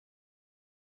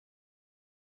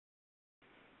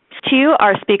To you,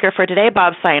 our speaker for today,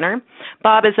 Bob Seiner.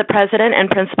 Bob is the president and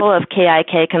principal of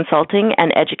KIK Consulting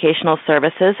and Educational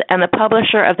Services and the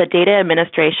publisher of the data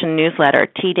administration newsletter,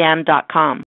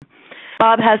 tdan.com.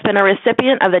 Bob has been a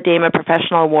recipient of the DAMA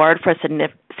Professional Award for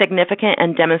significant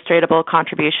and demonstrable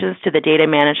contributions to the data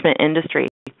management industry.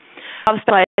 Bob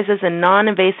specializes in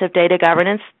non-invasive data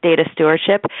governance, data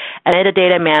stewardship, and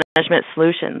metadata management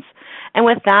solutions. And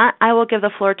with that, I will give the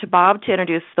floor to Bob to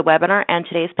introduce the webinar and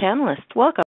today's panelists.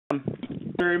 Welcome. Thank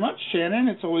you very much, Shannon.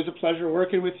 It's always a pleasure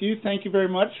working with you. Thank you very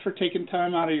much for taking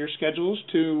time out of your schedules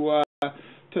to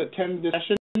attend this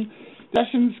session. The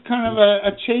session's kind of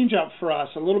a change-up for us,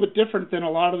 a little bit different than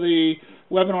a lot of the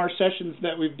webinar sessions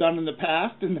that we've done in the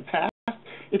past.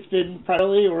 It's been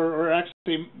primarily, or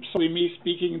actually solely me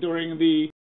speaking during the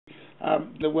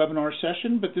webinar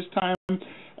session, but this time,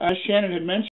 as Shannon had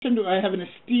mentioned, I have an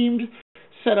esteemed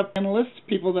set of panelists,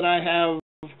 people that I have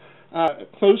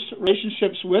close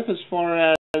relationships with as far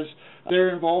as their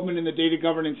involvement in the data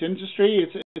governance industry.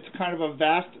 It's kind of a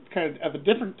vast, kind of a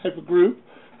different type of group,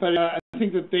 but I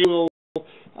think that they will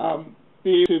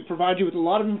be able to provide you with a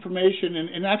lot of information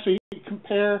and actually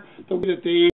compare the way that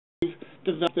they've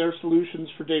developed their solutions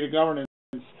for data governance.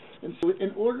 And so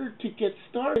in order to get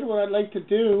started, what I'd like to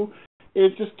do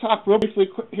is just talk real briefly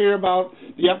here about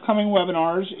the upcoming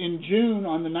webinars in June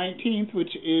on the 19th,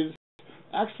 which is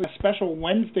actually a special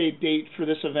Wednesday date for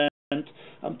this event.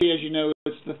 As you know,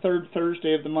 it's the third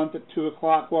Thursday of the month at 2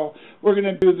 o'clock. Well, we're going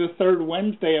to do the third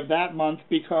Wednesday of that month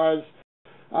because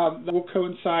that will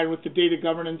coincide with the Data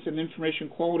Governance and Information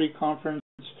Quality Conference,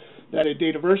 that a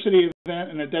DATAVERSITY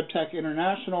event and a DevTech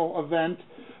International event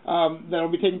that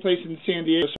will be taking place in San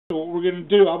Diego. So what we're going to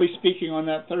do, I'll be speaking on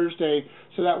that Thursday.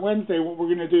 So that Wednesday, what we're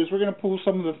going to do is we're going to pull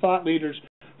some of the thought leaders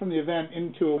from the event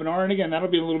into a webinar. And again, that'll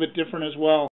be a little bit different as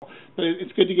well. But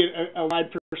it's good to get a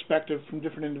wide perspective from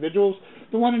different individuals.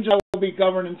 The one in July will be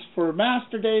governance for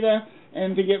master data.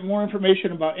 And to get more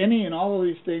information about any and all of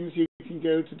these things, you can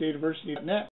go to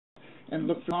dataversity.net and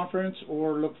look for the conference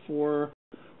or look for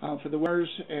the webinars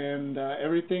and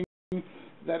everything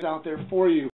that's out there for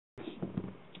you.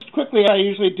 Just quickly, I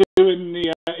usually do in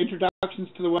the introductions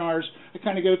to the webinars, I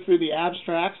kind of go through the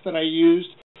abstracts that I used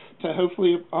to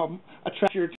hopefully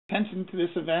attract your attention to this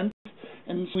event.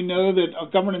 And so we know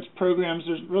that governance programs,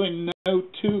 there's really no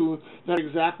two that are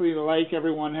exactly alike.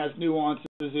 Everyone has nuances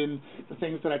in the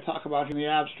things that I talk about in the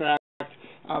abstract.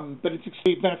 But it's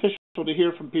extremely beneficial to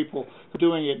hear from people who are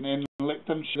doing it and let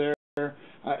them share their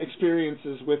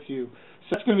experiences with you. So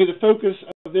that's going to be the focus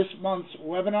of this month's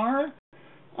webinar.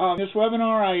 This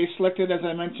webinar, I selected, as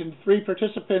I mentioned, 3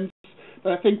 participants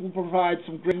that I think will provide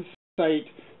some great insight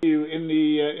to you in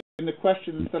the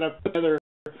questions that I've put together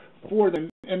for them.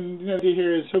 And the idea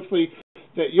here is hopefully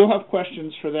that you'll have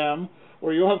questions for them,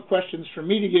 or you'll have questions for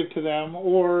me to give to them,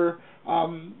 or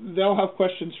they'll have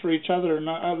questions for each other. And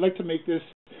I'd like to make this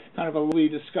kind of a lively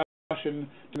discussion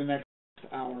in the next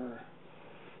hour.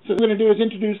 So what we're going to do is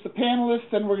introduce the panelists,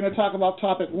 then we're going to talk about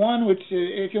topic 1, which,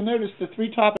 if you'll notice, the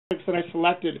 3 topics that I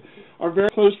selected are very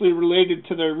closely related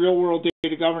to the real-world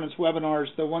data governance webinars.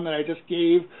 The one that I just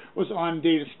gave was on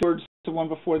data storage. The one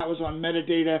before that was on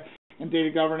metadata and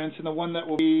data governance, and the one that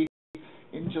will be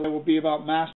in July will be about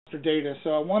master data.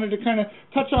 So I wanted to kind of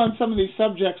touch on some of these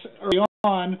subjects early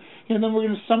on, and then we're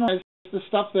going to summarize the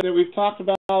stuff that we've talked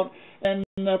about and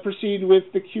proceed with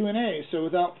the Q&A. So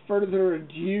without further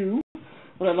ado,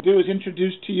 what I'll do is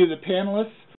introduce to you the panelists.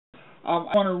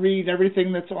 I want to read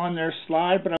everything that's on their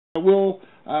slide, but I will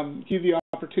give you the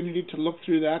opportunity to look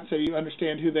through that so you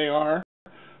understand who they are.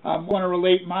 I want to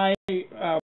relate my relationship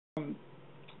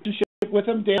with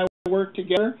them. Dan and I work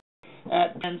together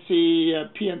at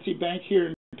PNC Bank here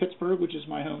in Pittsburgh, which is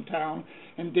my hometown.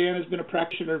 And Dan has been a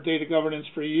practitioner of data governance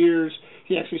for years.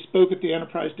 He actually spoke at the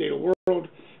Enterprise Data World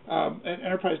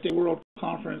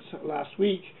conference last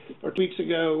week or 2 weeks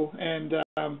ago, and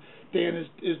Dan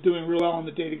is doing real well in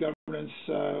the data governance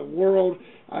world.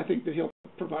 I think that he'll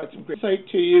provide some great insight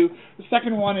to you. The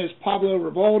second one is Pablo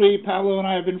Riboldi. Pablo and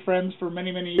I have been friends for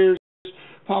many, many years.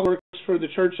 Pablo works for the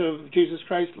Church of Jesus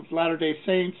Christ of Latter-day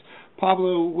Saints.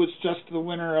 Pablo was just the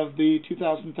winner of the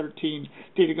 2013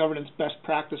 Data Governance Best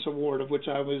Practice Award, of which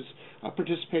I was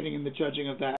participating in the judging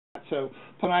of that. So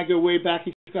Pablo and I go way back.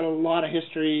 He's got a lot of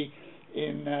history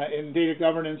in data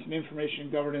governance and information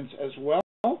governance as well.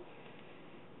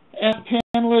 As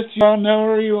panelists, you all know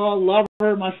her, you all love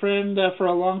her. My friend for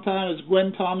a long time is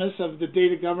Gwen Thomas of the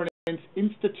Data Governance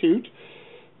Institute.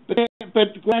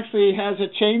 But Gwen actually has a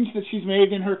change that she's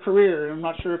made in her career. I'm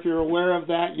not sure if you're aware of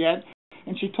that yet.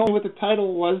 And she told me what the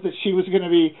title was, that she was going to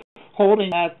be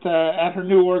holding at her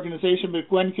new organization. But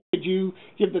Gwen, could you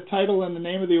give the title and the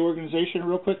name of the organization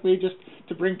real quickly, just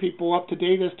to bring people up to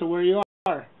date as to where you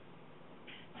are?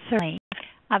 Certainly.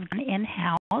 I've been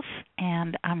in-house,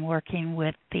 and I'm working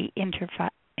with the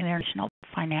International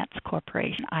Finance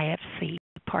Corporation, IFC,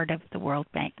 part of the World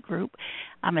Bank Group.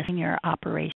 I'm a senior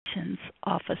operations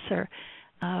officer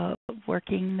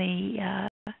working the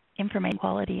Information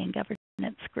Quality and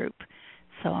Governance Group.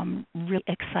 So I'm really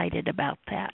excited about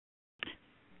that.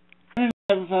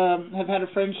 Have had a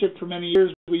friendship for many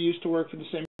years. We used to work for the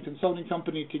same consulting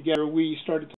company together. We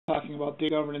started talking about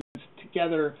data governance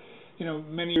together,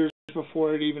 many years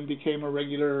before it even became a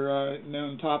regular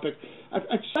known topic. I've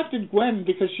accepted Gwen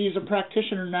because she's a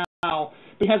practitioner now,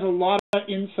 but has a lot of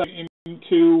insight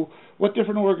into what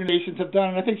different organizations have done,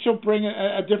 and I think she'll bring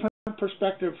a different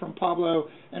perspective from Pablo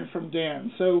and from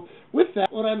Dan. So with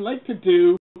that, what I'd like to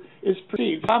do is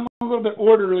proceed. I'm a little bit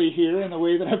orderly here in the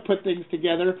way that I've put things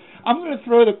together. I'm going to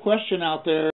throw the question out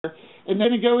there and then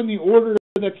go in the order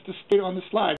that's displayed on the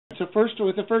slide. So first,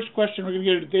 with the first question, we're going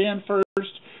to go to Dan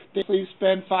first. Dan, please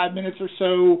spend 5 minutes or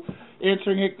so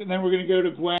answering it, and then we're going to go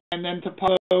to Gwen, and then to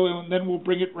Pablo, and then we'll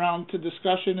bring it round to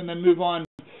discussion, and then move on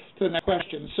to the next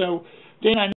question. So,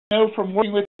 Dan, I know from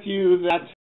working with you that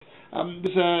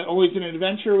there's always an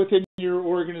adventure within your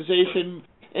organization,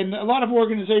 and a lot of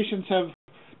organizations have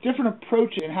different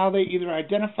approaches in how they either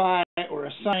identify or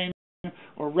assign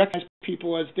or recognize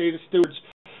people as data stewards.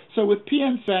 So with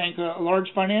PNC Bank, a large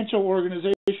financial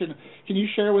organization, can you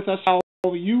share with us how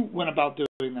you went about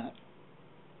doing that?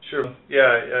 Sure.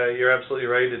 Yeah, you're absolutely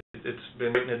right. It's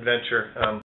been an adventure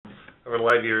over the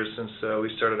last years since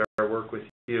we started our work with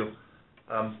you.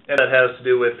 And that has to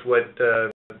do with what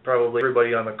probably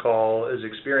everybody on the call is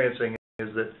experiencing,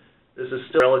 is that this is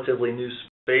still a relatively new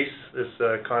space,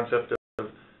 this concept of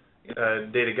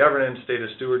data governance, data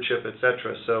stewardship,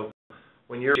 etc. So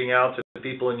when you're reaching out to the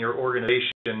people in your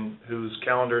organization whose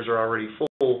calendars are already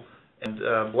full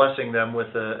and blessing them with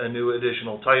a new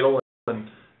additional title and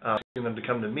asking them to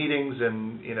come to meetings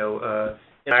and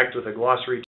interact with a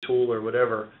glossary tool or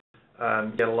whatever,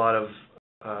 get a lot of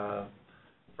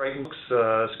frightened looks,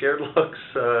 scared looks,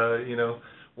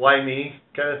 why me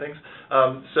kind of things.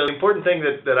 So the important thing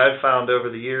that I've found over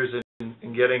the years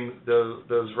in getting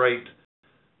those right,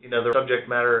 the subject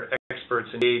matter experts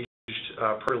engaged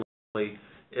properly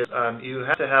is you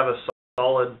have to have a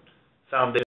solid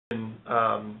foundation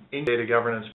in data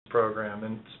governance program,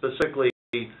 and specifically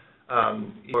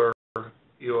your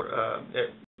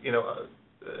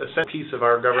a central piece of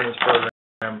our governance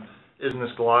program is in this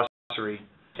glossary.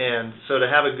 And so to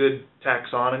have a good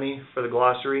taxonomy for the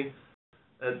glossary,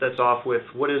 that's off with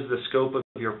what is the scope of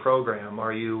your program.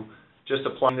 Are you just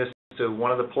applying this to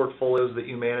one of the portfolios that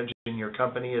you manage in your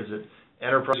company? Is it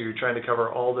enterprise? Are you trying to cover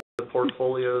all the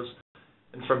portfolios?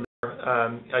 And from there,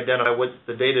 identify what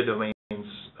the data domains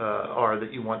are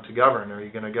that you want to govern. Are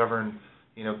you going to govern,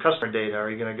 customer data? Are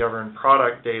you going to govern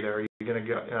product data? Are you going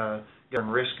to govern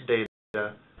risk data?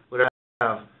 Whatever you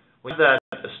have. With that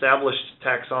established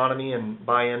taxonomy and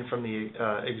buy-in from the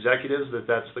executives that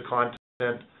that's the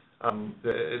content,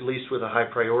 at least with a high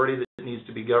priority, that needs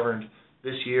to be governed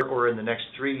this year or in the next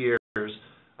 3 years.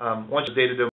 Once the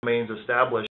data domain's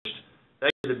established,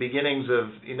 that's the beginnings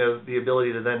of the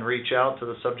ability to then reach out to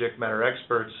the subject matter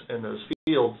experts in those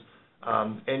fields,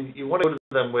 and you want to go to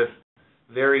them with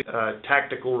very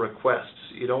tactical requests.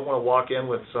 You don't want to walk in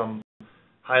with some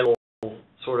high-level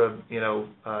sort of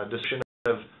description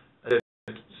of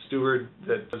a steward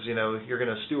that says you're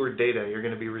going to steward data, you're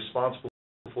going to be responsible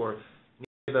for. You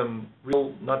give them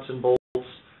real nuts and bolts.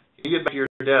 You get back to your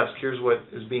desk, here's what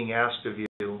is being asked of you.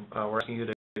 We're asking you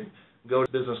to go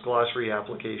to business glossary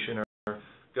application or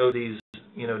go to these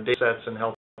data sets and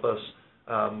help us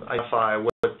identify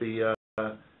what the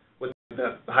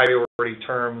high priority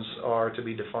terms are to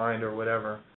be defined or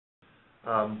whatever.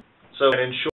 So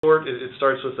in short, it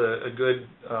starts with a good,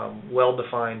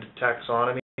 well-defined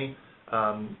taxonomy,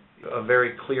 a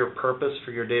very clear purpose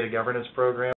for your data governance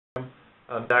program,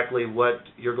 exactly what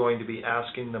you're going to be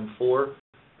asking them for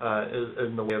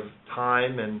in the way of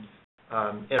time and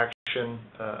interaction,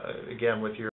 again,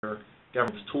 with your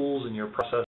governance tools and your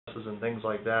processes and things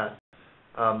like that.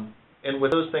 And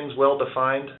with those things well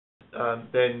defined,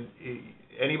 then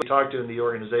anybody talk to in the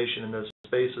organization in those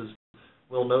spaces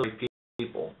will know the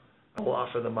people. We'll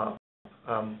offer them up.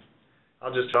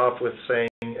 I'll just start off with saying,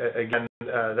 again,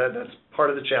 that's part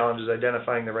of the challenge is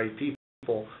identifying the right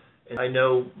people. And I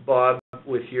know, Bob,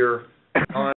 with your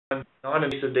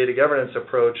non-invasive data governance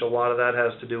approach, a lot of that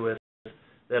has to do with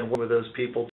then working with those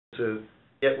people to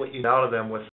get what you need out of them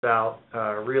without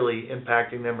really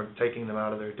impacting them or taking them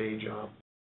out of their day job.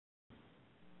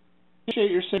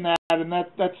 appreciate your saying that, and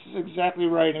that's exactly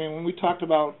right. I mean, when we talked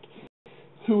about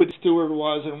who a steward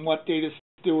was and what data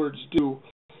stewards do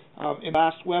in the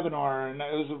last webinar, and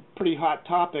it was a pretty hot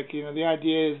topic. You know, the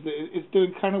idea is that it's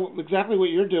doing kind of exactly what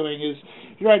you're doing. Is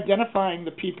you're identifying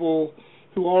the people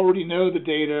who already know the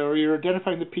data, or you're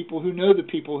identifying the people who know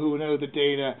the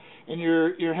data, and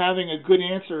you're having a good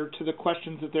answer to the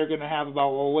questions that they're going to have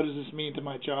about, well, what does this mean to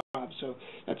my job? So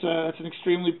that's an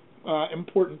extremely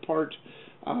important part,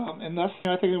 and thus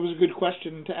I think it was a good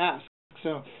question to ask.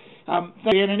 So,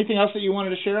 Dan, anything else that you wanted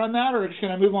to share on that, or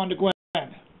can I move on to Gwen?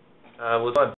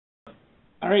 Was fun.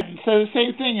 All right, so the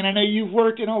same thing, and I know you've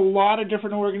worked in a lot of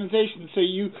different organizations, so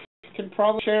you can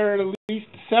probably share at least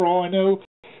several. I know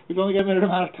we've only got a limited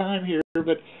amount of time here,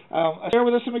 but share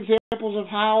with us some examples of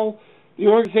how the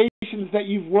organizations that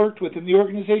you've worked with and the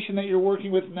organization that you're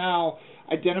working with now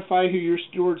identify who your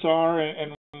stewards are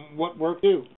and what work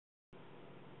do.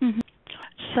 Mm-hmm.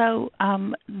 So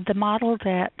the model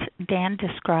that Dan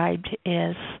described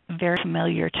is very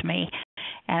familiar to me,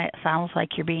 and it sounds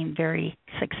like you're being very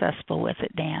successful with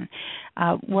it, Dan.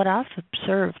 What I've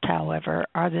observed, however,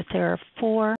 are that there are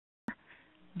four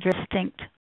very distinct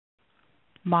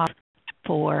models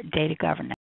for data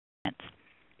governance.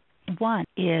 One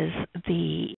is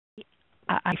the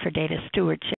for data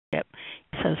stewardship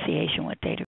association with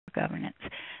data governance.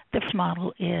 The first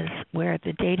model is where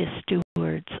the data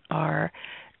stewards are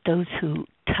those who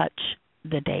touch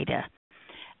the data.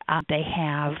 They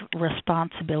have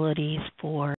responsibilities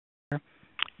for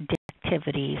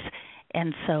activities,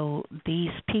 and so these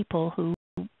people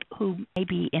who may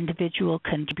be individual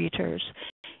contributors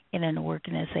in an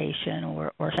organization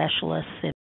or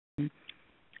specialists in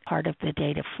part of the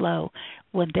data flow,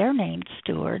 when they're named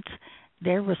stewards,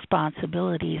 their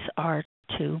responsibilities are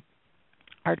to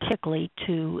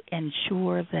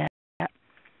ensure that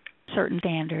certain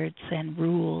standards and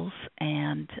rules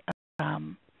and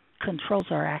controls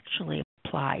are actually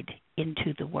applied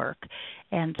into the work.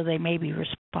 And so they may be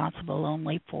responsible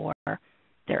only for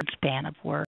their span of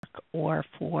work or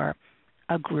for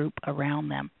a group around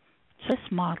them. So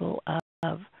this model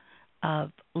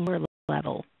of lower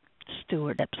level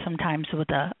stewardship, sometimes with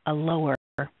a lower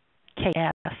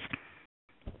KS,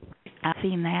 I've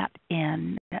seen that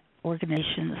in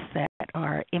organizations that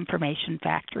are information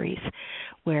factories,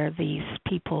 where these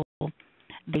people,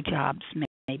 their jobs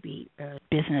may be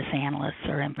business analysts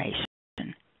or information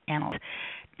analysts.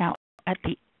 Now, at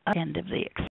the other end of the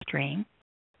extreme,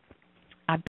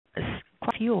 I've been in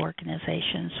quite a few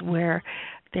organizations where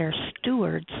their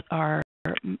stewards are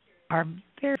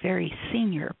very, very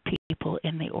senior people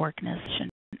in the organization,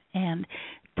 and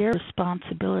their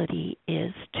responsibility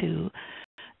is to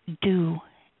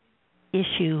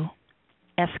issue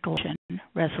escalation,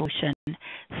 resolution,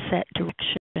 set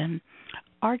direction,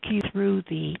 argue through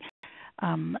the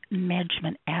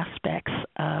management aspects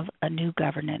of a new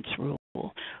governance rule.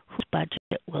 Whose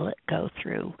budget will it go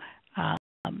through?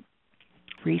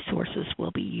 Resources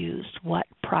will be used. What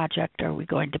project are we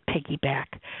going to piggyback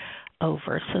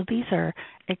over? So these are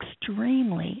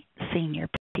extremely senior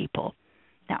people.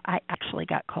 Now, I actually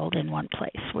got called in one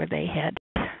place where they had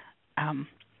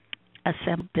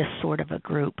assembled this sort of a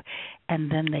group,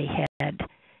 and then they had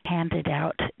handed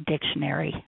out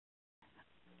dictionary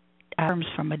terms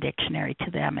from a dictionary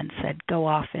to them and said, go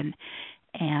off and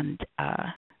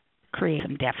create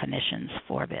some definitions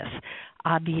for this.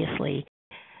 Obviously,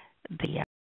 the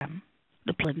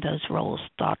people in those roles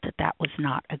thought that was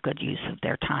not a good use of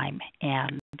their time,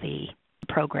 and the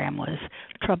program was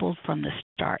troubled from the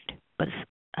start because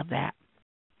of that.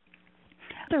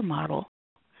 Another model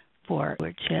for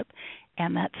stewardship,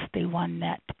 and that's the one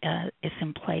that is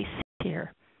in place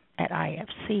here at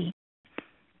IFC,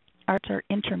 are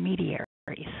intermediaries.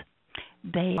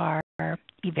 They are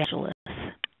evangelists.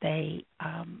 They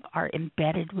are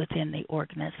embedded within the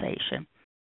organization.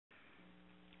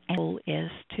 And the goal is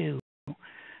to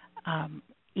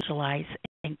visualize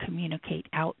and communicate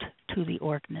out to the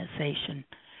organization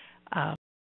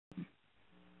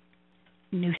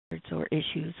news or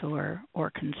issues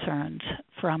or concerns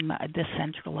from the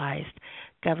centralized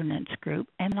governance group,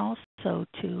 and also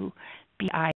to be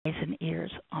eyes and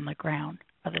ears on the ground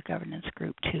of the governance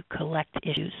group to collect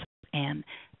issues and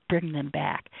bring them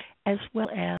back, as well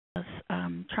as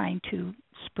trying to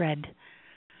spread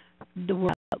the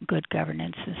word about good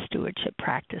governance and stewardship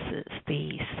practices,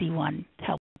 the C1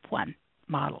 Help 1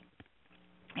 model.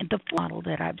 And the model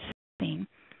that I've seen,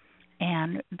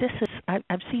 and this is,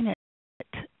 I've seen it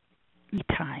many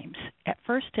times. At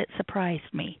first it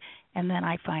surprised me, and then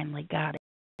I finally got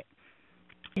it,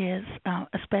 is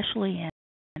especially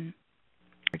in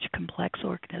large complex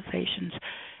organizations,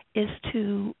 is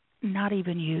to not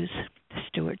even use the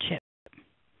stewardship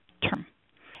term.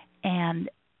 And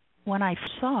when I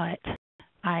saw it,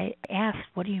 I asked,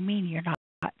 what do you mean you're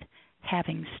not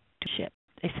having stewardship?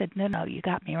 They said, no, you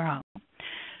got me wrong.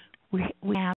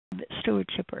 We have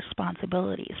stewardship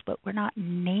responsibilities, but we're not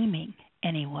naming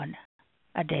anyone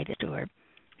a data steward.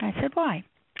 I said, why?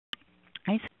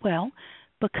 I said, well,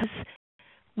 because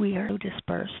we are so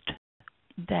dispersed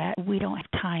that we don't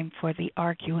have time for the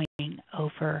arguing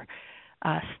over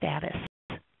status,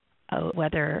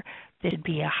 whether there should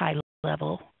be a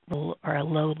high-level role or a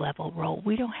low-level role.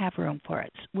 We don't have room for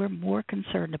it. We're more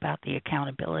concerned about the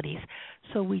accountabilities,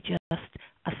 so we just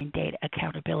assign data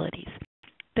accountabilities.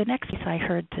 The next piece I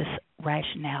heard this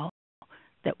rationale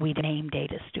that we name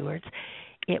data stewards,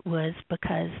 it was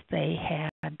because they had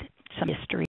some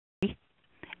history.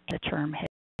 The term had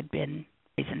been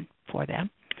reason for them.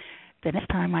 The next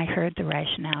time I heard the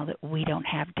rationale that we don't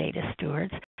have data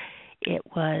stewards, it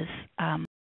was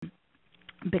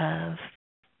because of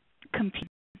confusion.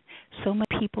 So many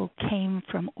people came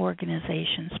from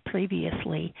organizations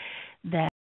previously that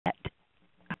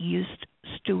used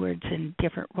stewards in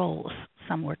different roles.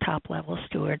 Some were top-level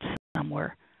stewards, some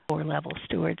were lower-level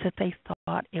stewards, that they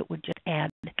thought it would just add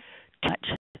too much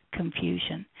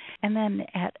confusion. And then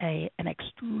at an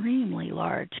extremely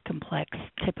large, complex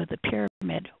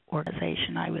tip-of-the-pyramid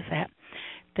organization I was at,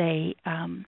 they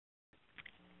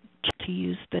to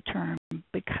use the term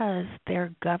because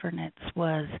their governance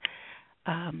was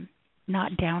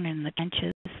not down in the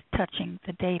trenches touching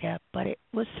the data, but it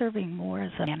was serving more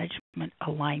as a management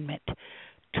alignment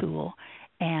tool,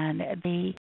 and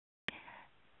they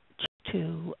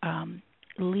to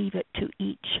leave it to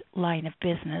each line of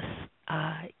business,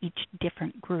 each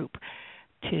different group,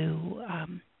 to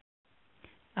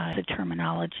the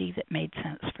terminology that made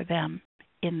sense for them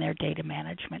in their data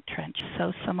management trench.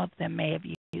 So some of them may have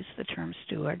used the term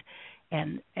steward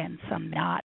and some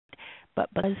not, but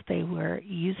because they were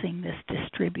using this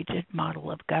distributed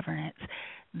model of governance,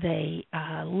 they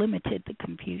limited the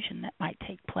confusion that might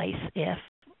take place if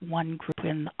one group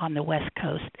on the West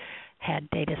Coast had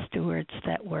data stewards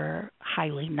that were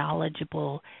highly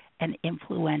knowledgeable and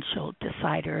influential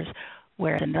deciders,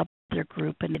 whereas another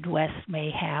group in the Midwest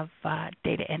may have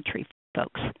data entry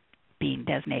folks being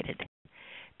designated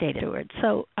data stewards.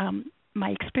 So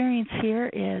my experience here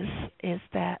is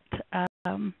that as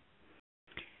soon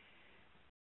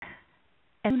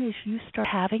as you start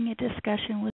having a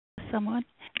discussion with someone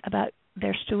about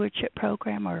their stewardship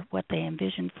program or what they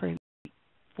envision for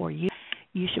you,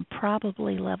 you should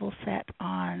probably level set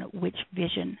on which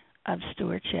vision of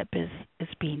stewardship is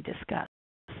being discussed.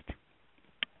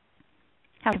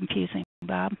 How confusing,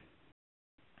 Bob?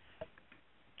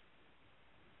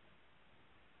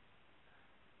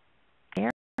 There?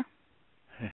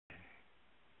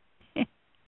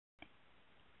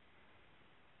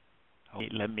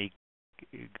 Let me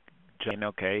Jane,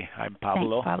 okay. I'm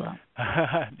Pablo. Thanks,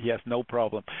 Pablo. Yes, no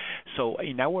problem. So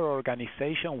in our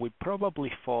organization, we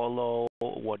probably follow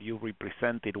what you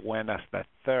represented when as the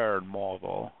third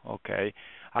model, okay?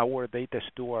 Our data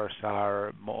stewards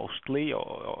are mostly,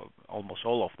 or almost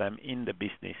all of them, in the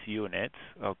business units,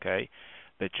 okay?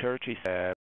 The church is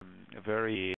a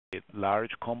very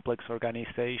large, complex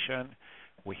organization.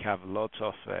 We have lots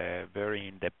of very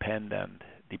independent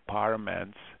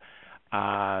departments,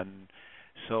 and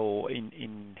so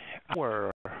in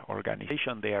our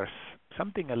organization, there's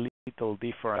something a little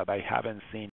different that I haven't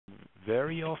seen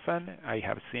very often. I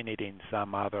have seen it in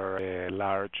some other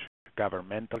large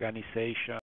government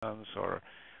organizations or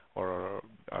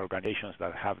organizations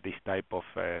that have this type of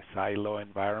silo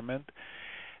environment.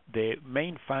 The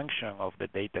main function of the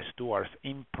data stewards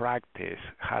in practice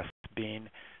has been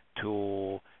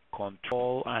to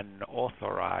control and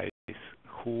authorize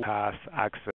who has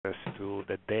access to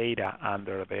the data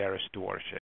under their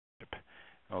stewardship.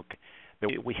 Okay.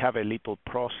 We have a little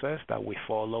process that we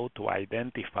follow to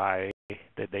identify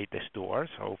the data stewards.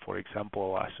 So, for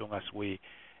example, as soon as we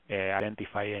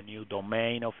identify a new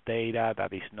domain of data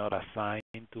that is not assigned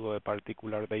to a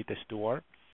particular data steward,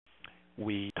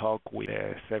 we talk with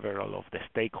several of the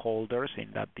stakeholders in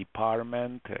that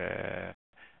department,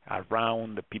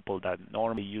 around the people that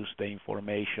normally use the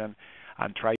information,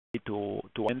 and try to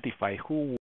identify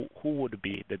who would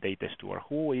be the data steward,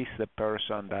 who is the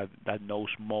person that knows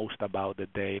most about the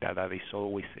data, that is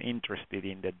always interested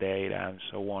in the data, and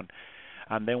so on.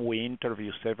 And then we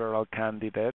interview several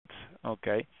candidates,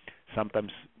 okay?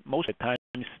 Sometimes, most of the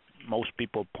times, most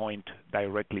people point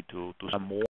directly to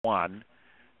someone,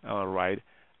 all right,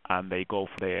 and they go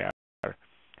there.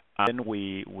 And then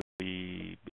we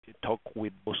talk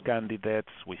with those candidates.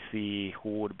 We see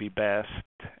who would be best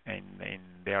in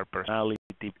their personality,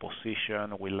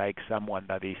 position. We like someone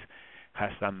that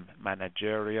has some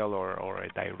managerial or a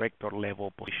director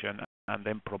level position, and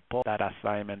then propose that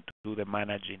assignment to the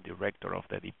managing director of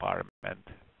the department.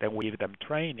 Then we give them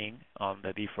training on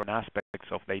the different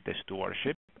aspects of data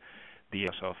stewardship, the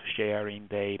use of sharing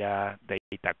data,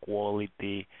 data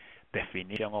quality,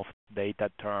 definition of data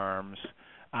terms,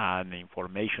 and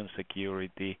information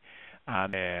security,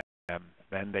 and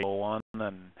then they go on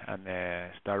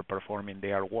and start performing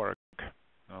their work.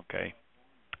 Okay,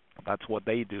 that's what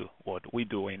they do, what we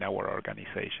do in our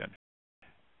organization.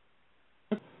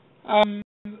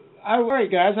 All right,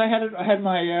 guys. I had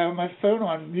my my phone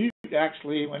on mute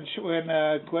actually when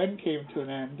Gwen came to an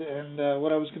end, and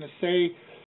what I was going to say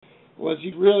was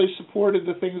you really supported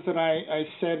the things that I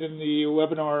said in the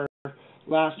webinar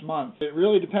last month. It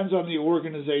really depends on the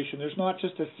organization. There's not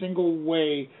just a single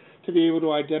way to be able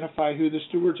to identify who the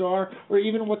stewards are or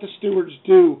even what the stewards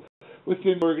do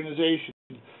within the organization.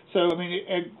 So, I mean,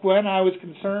 Gwen, I was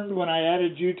concerned when I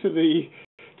added you to the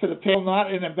panel,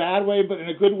 not in a bad way, but in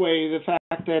a good way, the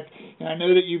fact that I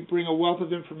know that you bring a wealth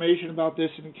of information about this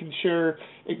and can share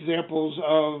examples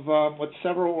of what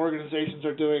several organizations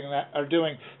are doing.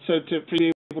 So to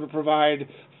be able to provide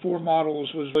 4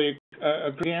 models was really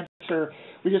a great answer.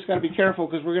 We just got to be careful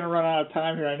because we're going to run out of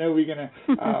time here. I know we're going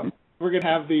to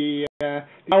have the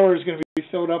hour is going to be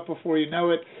filled up before you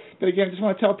know it. But again, I just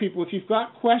want to tell people, if you've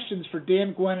got questions for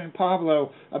Dan, Gwen, and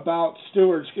Pablo about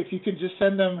stewards, if you could just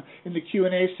send them in the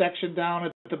Q&A section down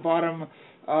at the bottom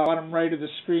right of the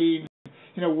screen.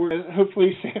 We're going to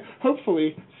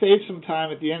hopefully save some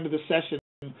time at the end of the session.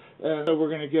 So we're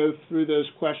going to go through those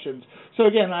questions. So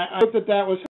again, I hope that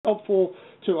was helpful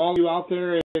to all of you out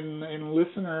there in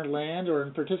listener land or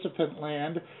in participant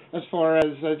land, as far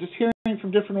as just hearing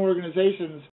from different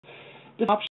organizations,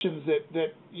 different options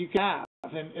that you can have.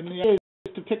 And the idea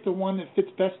is to pick the one that fits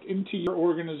best into your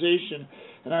organization.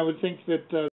 And I would think that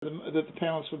the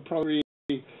panelists would probably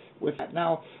agree with that.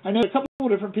 Now, I know a couple of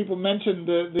different people mentioned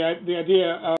the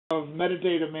idea of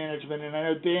metadata management, and I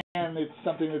know Dan, it's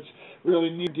something that's really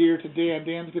near and dear to Dan.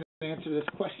 Dan's going to answer this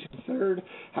question third,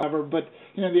 however, but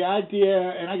the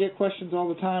idea, and I get questions all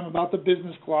the time about the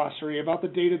business glossary, about the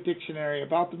data dictionary,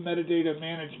 about the metadata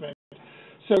management.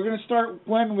 So we're going to start,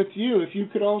 Gwen, with you. If you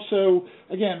could also,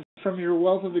 again, from your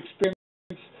wealth of experience,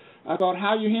 about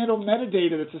how you handle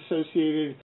metadata that's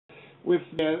associated with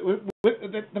the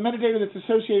metadata that's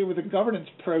associated with a governance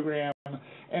program,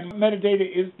 and metadata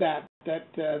is that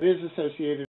is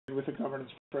associated with a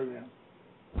governance program.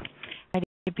 I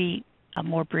need to be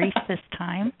more brief this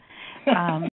time.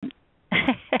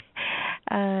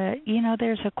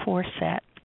 There's a core set.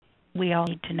 We all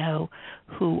need to know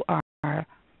who are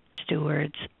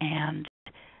stewards, and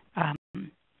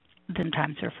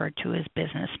sometimes referred to as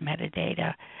business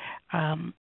metadata.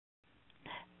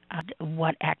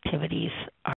 What activities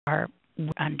are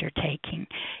undertaking.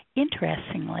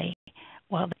 Interestingly,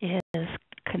 while it is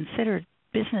considered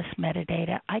business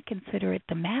metadata, I consider it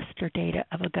the master data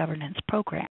of a governance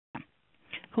program.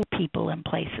 Who people and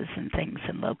places and things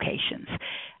and locations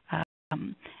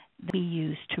we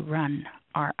use to run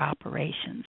our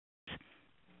operations.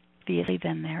 Obviously,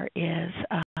 then there is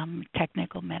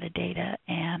technical metadata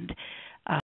and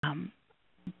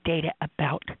data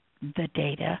about the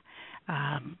data,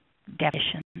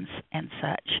 definitions and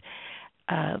such.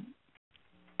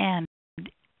 And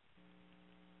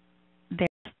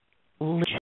there's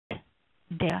legit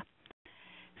data.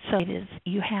 So it is,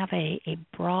 you have a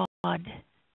broad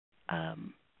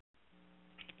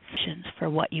options for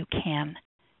what you can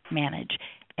manage.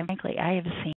 And frankly, I have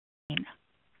seen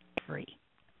every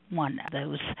one of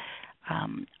those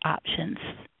options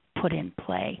put in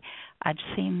play. I've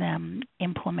seen them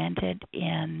implemented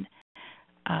in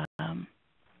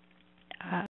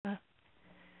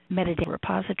metadata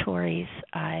repositories.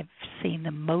 I've seen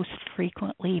them most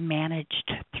frequently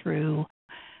managed through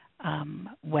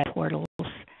web portals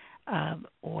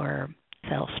or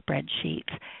Excel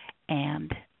spreadsheets.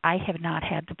 And I have not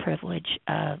had the privilege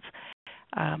of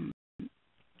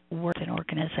working in an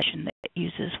organization that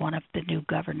uses one of the new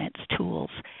governance tools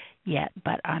yet,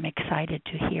 but I'm excited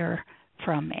to hear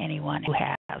from anyone who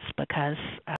has, because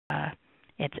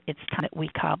it's time that we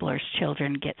cobbler's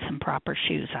children get some proper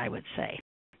shoes, I would say.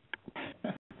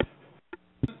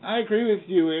 I agree with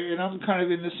you, and I'm kind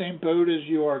of in the same boat as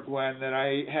you are, Gwen, that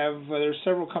I have, there's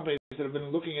several companies that have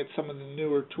been looking at some of the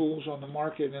newer tools on the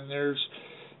market, and there's,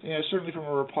 certainly from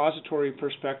a repository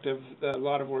perspective, a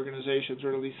lot of organizations,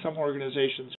 or at least some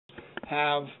organizations,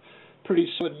 have pretty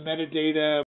solid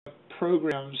metadata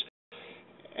programs.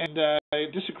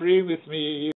 disagree with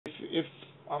me if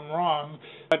I'm wrong,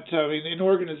 but in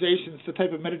organizations, the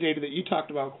type of metadata that you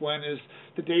talked about, Gwen, is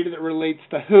the data that relates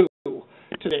to who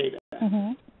to data,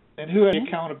 and who has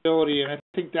accountability, and I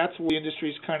think that's where the industry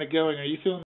is kind of going. Are you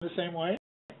feeling the same way?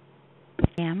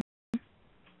 I am.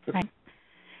 Okay.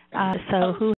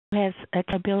 So who has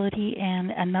accountability,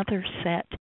 and another set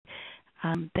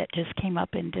that just came up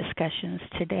in discussions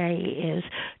today is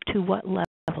to what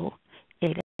level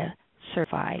data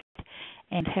certified,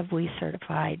 and have we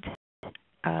certified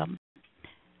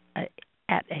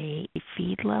at a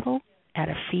feed level, at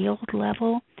a field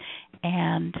level,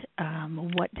 and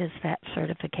what does that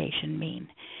certification mean?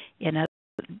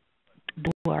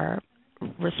 Who are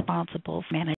responsible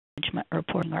for management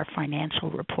reporting or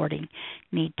financial reporting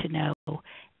need to know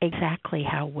exactly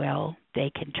how well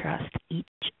they can trust each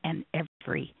and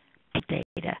every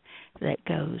data that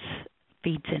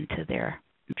feeds into their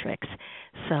metrics.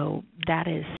 So that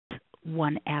is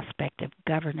one aspect of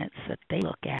governance that they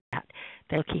look at.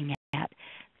 They're looking at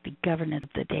the governance of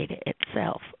the data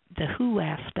itself. The who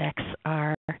aspects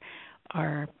are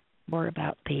more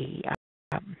about the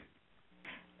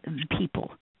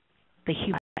people, the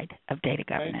human side of data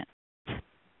governance.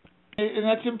 And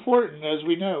that's important, as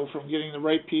we know, from getting the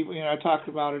right people. I talked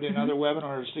about it in other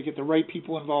webinars, to get the right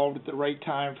people involved at the right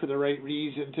time for the right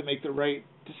reason, to make the right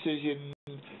decision.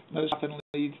 Most often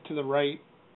leads to the right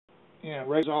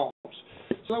results.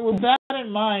 So with that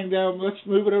in mind, let's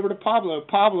move it over to Pablo.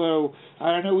 Pablo,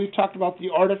 I know we've talked about the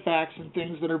artifacts and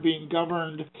things that are being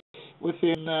governed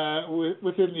within the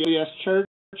ODS Church.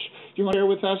 Do you want to share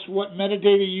with us what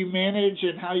metadata you manage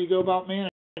and how you go about managing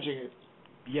it?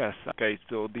 Yes. Okay.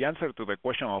 So the answer to the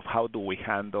question of how do we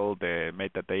handle the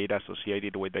metadata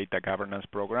associated with data governance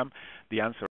program, the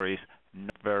answer is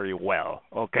not very well.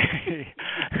 Okay.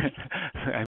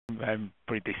 I'm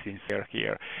pretty sincere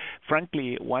here.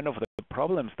 Frankly, one of the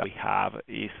problems that we have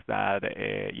is that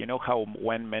you know how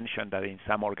when mentioned that in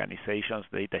some organizations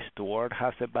data steward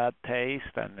has a bad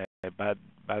taste and a bad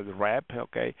rep.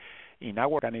 Okay. In our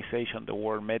organization, the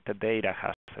word metadata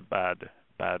has a bad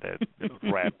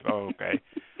rep. Okay.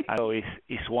 So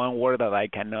it's one word that I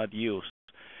cannot use.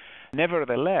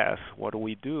 Nevertheless, what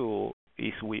we do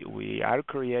is we are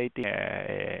creating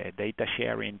a data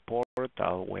sharing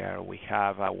portal where we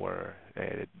have our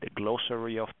the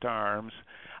glossary of terms,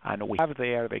 and we have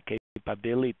there the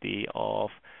capability of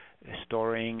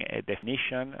storing a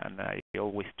definition, and I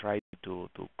always try to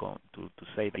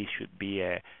say this should be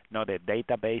not a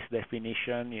database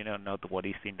definition, not what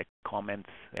is in the comments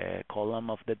column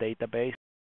of the database,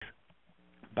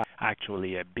 but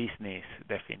actually a business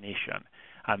definition.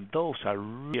 And those are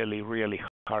really, really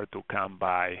hard to come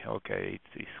by. Okay,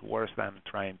 it's worse than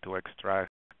trying to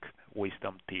extract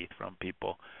wisdom teeth from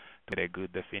people to get a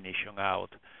good definition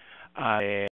out.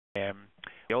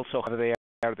 We also have there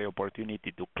the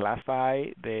opportunity to classify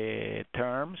the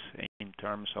terms in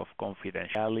terms of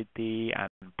confidentiality and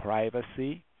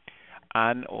privacy,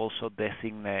 and also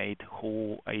designate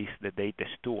who is the data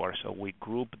steward. So we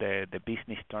group the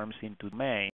business terms into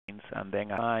domains and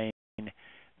then assign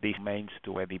these domains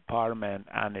to a department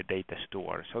and a data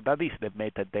steward. So that is the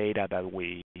metadata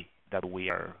that we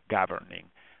are governing.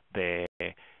 The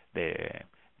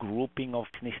grouping of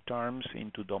business terms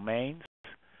into domains,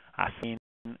 assigning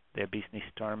the business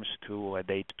terms to a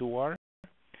data steward,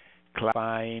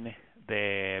 classifying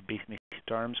the business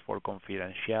terms for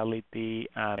confidentiality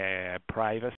and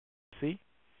privacy,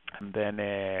 and then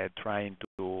trying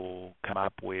to come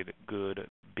up with good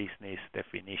business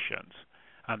definitions.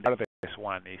 And the hardest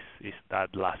one is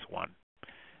that last one.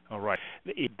 All right.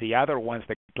 The other ones,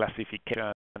 the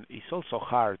classification, is also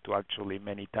hard to actually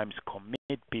many times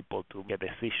commit people to a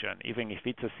decision, even if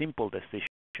it's a simple decision.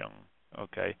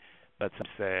 Okay. But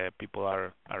since people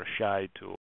are shy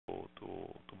to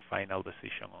final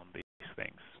decision on these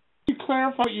things. Can you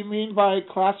clarify what you mean by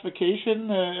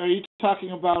classification? Are you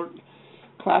talking about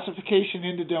classification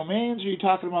into domains? Are you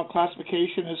talking about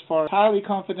classification as far as highly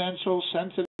confidential,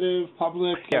 sensitive,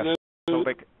 public? Yes. So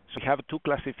we have two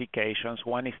classifications.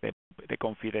 One is the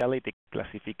confidentiality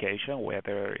classification,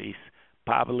 whether it's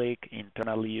public,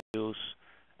 internal use,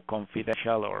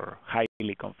 confidential, or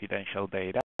highly confidential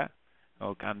data.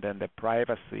 Okay. And then the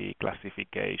privacy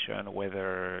classification,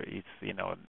 whether it's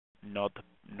not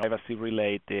privacy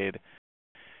related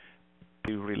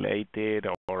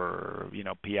or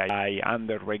PII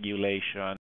under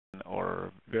regulation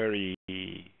or very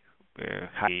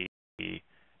highly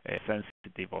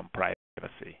sensitive on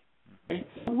privacy. Okay.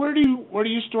 Where do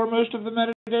you store most of the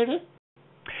metadata?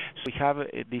 So we have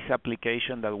this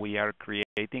application that we are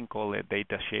creating called a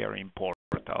data sharing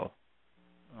portal.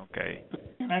 Okay.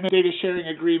 And I know data sharing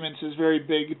agreements is very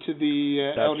big to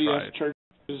the LDS right.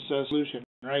 Church's solution,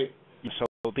 right?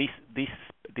 So this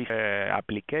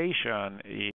application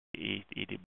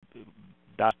it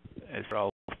does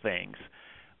several things.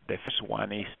 The first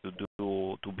one is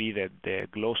to be the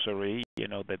glossary,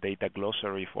 the data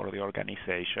glossary for the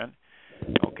organization.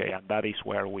 Okay, and that is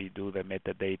where we do the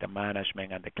metadata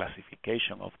management and the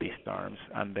classification of these terms,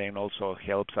 and then also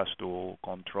helps us to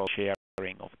control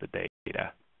sharing of the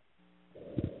data.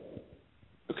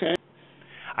 Okay.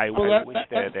 I wish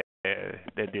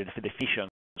the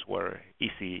definitions were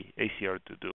easier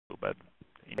to do, but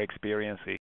in experience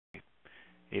it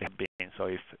has been. So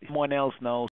if someone else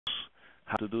knows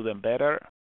how to do them better.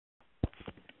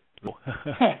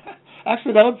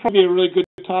 Actually, that would probably be a really good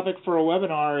topic for a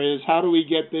webinar, is how do we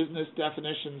get business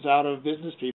definitions out of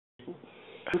business people?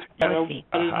 Put it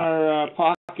in our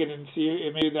pocket and see,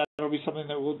 and maybe that'll be something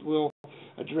that we'll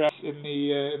address in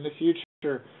the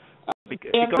future. Could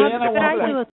I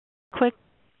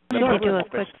do a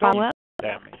quick follow-up?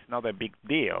 It's not a big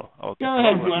deal. Okay. Go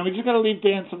ahead, Glenn. We just got to leave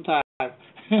Dan some time.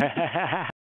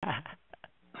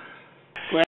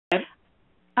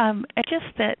 It's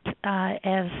just that,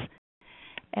 as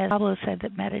Pablo said,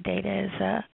 that metadata is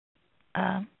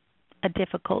a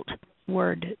difficult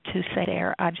word to say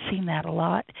there. I've seen that a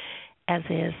lot, as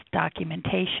is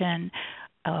documentation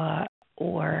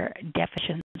or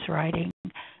definitions writing.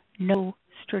 No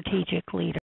strategic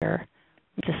leader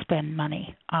to spend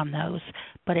money on those.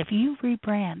 But if you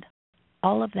rebrand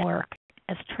all of that work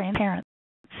as transparency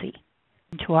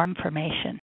into our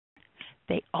information,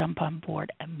 they all jump on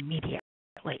board immediately.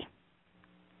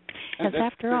 Because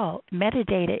after all,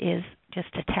 metadata is just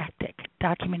a tactic.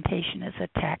 Documentation is a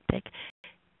tactic.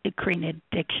 Creating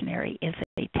a dictionary is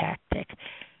a tactic.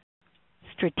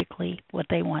 Strategically, what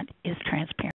they want is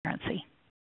transparency.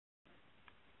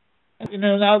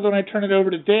 Now when I turn it over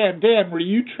to Dan, were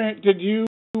you did you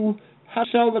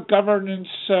sell the governance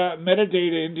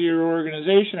metadata into your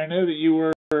organization? I know that you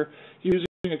were using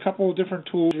a couple of different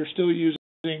tools. You're still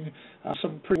using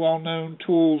some pretty well-known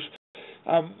tools.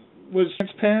 Was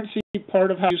transparency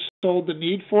part of how you sold the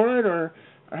need for it, or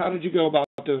how did you go about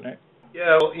doing it?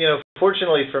 Yeah,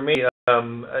 fortunately for me,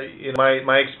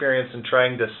 my experience in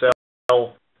trying to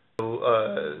sell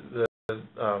the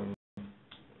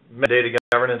metadata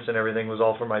governance and everything was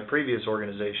all from my previous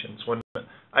organizations. When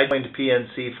I joined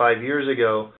PNC 5 years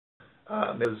ago,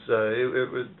 it was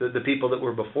the people that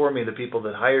were before me, the people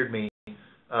that hired me,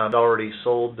 had already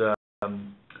sold the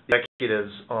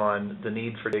executives on the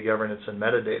need for data governance and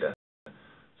metadata.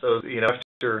 So,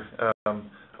 after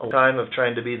a time of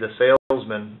trying to be the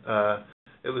salesman,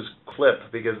 it was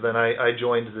flip, because then I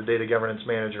joined the data governance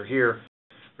manager here,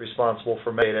 responsible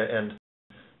for metadata, and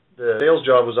the sales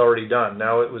job was already done.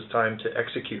 Now it was time to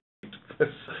execute.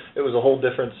 It was a whole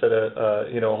different set of,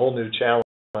 a whole new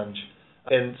challenge.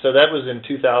 And so that was in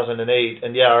 2008.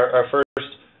 And yeah, our first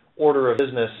order of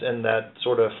business in that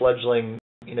sort of fledgling,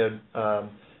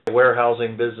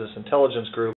 warehousing business intelligence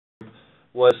group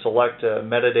was select a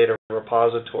metadata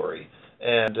repository.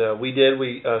 And we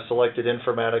selected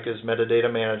Informatica's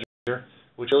metadata manager,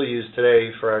 which we'll use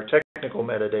today for our technical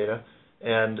metadata,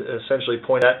 and essentially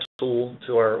point that tool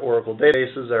to our Oracle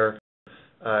databases,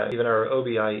 even our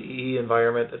OBIEE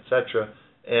environment, etc.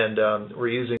 And we're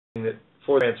using it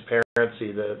for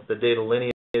transparency, the data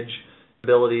lineage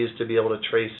abilities to be able to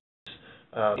trace,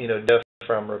 data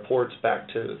from reports back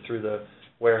through the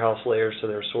warehouse layers to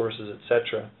their sources,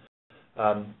 etc.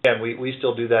 And we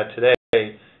still do that today.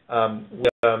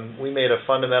 We made a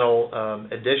fundamental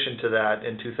addition to that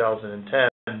in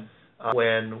 2010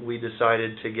 when we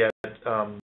decided to get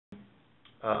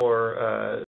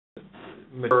more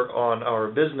mature on our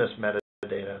business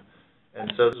metadata.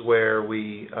 And so this is where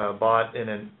we bought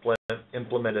and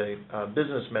implemented a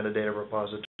business metadata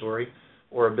repository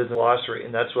or a business glossary,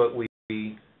 and that's what we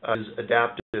use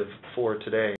Adaptive for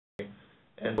today.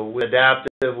 And with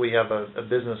Adaptive, we have a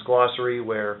business glossary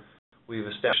where we've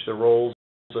established the roles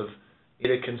of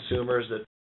data consumers that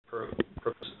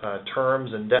propose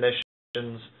terms and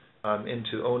definitions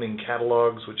into owning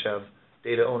catalogs, which have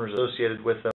data owners associated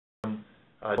with them.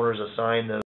 Owners assign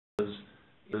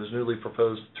those newly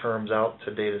proposed terms out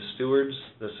to data stewards,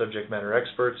 the subject matter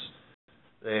experts.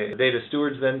 The data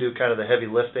stewards then do kind of the heavy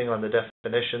lifting on the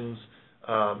definitions,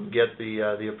 get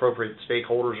the appropriate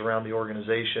stakeholders around the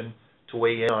organization to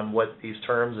weigh in on what these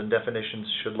terms and definitions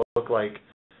should look like,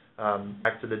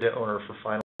 back to the data owner for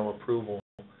final approval.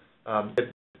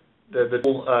 The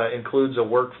tool includes a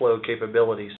workflow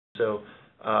capability. So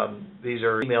these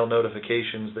are email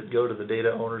notifications that go to the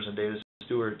data owners and data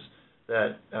stewards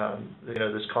that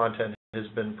this content has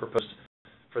been proposed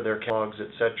for their catalogs,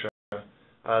 etc.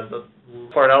 The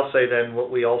part I'll say then,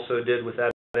 what we also did with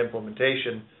that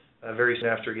implementation, very soon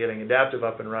after getting Adaptive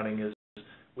up and running, is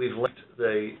we've linked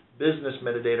the business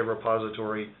metadata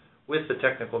repository with the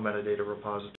technical metadata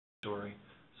repository.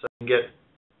 So you can get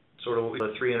sort of what we call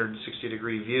a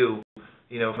 360-degree view,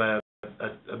 from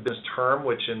a business term,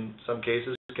 which in some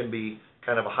cases can be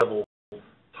kind of a high-level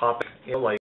topic,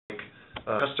 like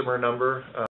customer number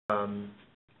or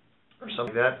something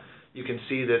like that. You can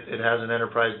see that it has an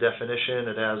enterprise definition,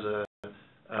 it has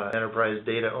an enterprise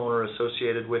data owner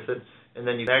associated with it, and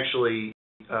then you can actually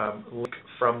link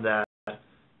from that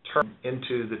term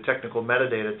into the technical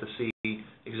metadata to see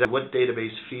exactly what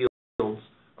database fields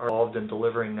are involved in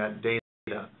delivering that data.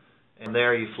 And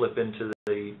there you flip into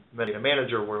the metadata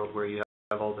manager world where you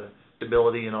have all the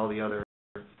stability and all the other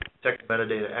technical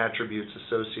metadata attributes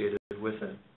associated with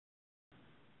it.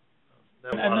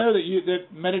 I know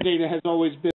that metadata has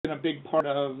always been a big part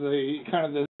of the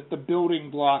kind of the building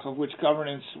block of which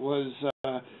governance was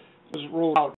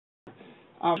rolled out.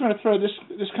 I'm trying to throw this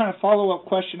kind of follow-up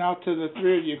question out to the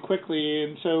three of you quickly,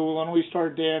 and so why don't we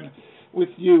start, Dan, with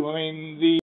you? I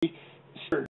mean, the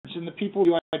stewards and the people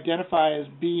you identify as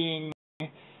being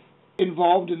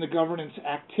involved in the governance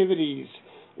activities,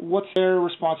 what's their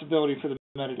responsibility for the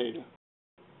metadata?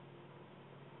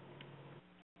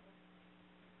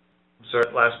 Sorry,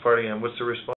 last part again. What's the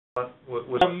response?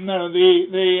 No,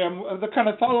 the kind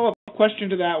of follow-up question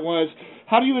to that was,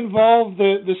 how do you involve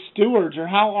the stewards, or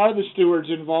how are the stewards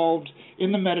involved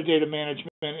in the metadata management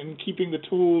and keeping the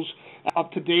tools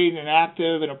up to date and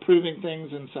active and approving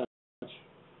things and such?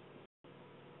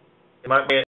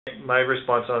 My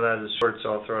response on that is short,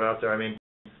 so I'll throw it out there. I mean,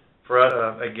 for us,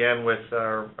 again, with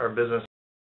our business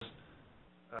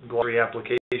glossary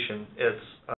application, it's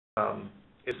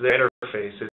the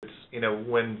interface. It's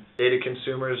when data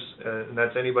consumers, and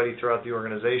that's anybody throughout the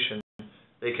organization,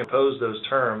 they can pose those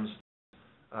terms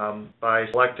by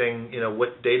selecting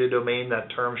what data domain that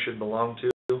term should belong to.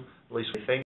 At least we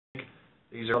think.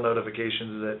 These are all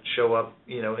notifications that show up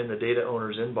in the data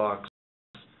owner's inbox.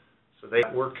 So they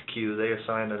work queue, they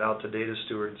assign it out to data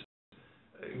stewards.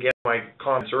 Again, my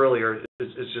comments earlier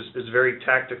is very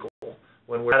tactical.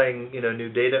 When we're adding new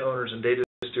data owners and data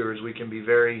stewards, we can be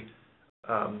very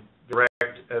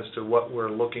direct as to what we're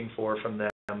looking for from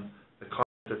them, the content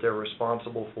that they're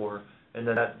responsible for, and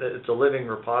then it's a living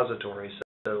repository.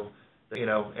 So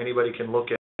anybody can look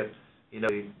at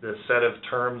the set of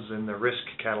terms in the risk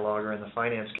catalog or in the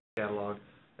finance catalog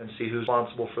and see who's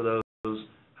responsible for those,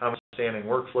 how many standing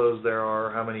workflows there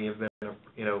are, how many have been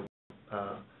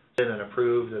been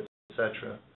approved,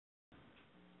 etc.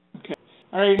 Okay.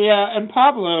 All right. Yeah. And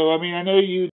Pablo, I mean, I know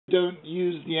you don't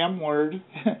use the M word,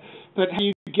 but how do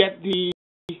you get the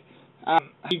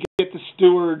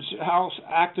stewards? How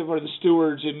active are the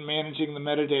stewards in managing the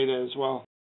metadata as well?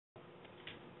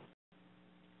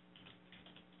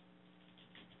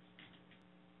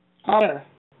 There.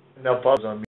 Now Bob's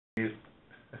on mute.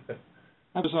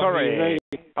 Sorry.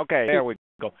 Okay, there we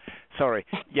go. Sorry.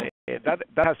 Yeah,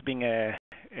 that has been a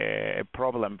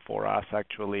problem for us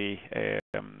actually.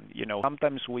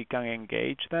 Sometimes we can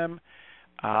engage them,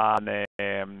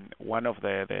 and one of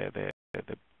the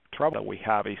trouble that we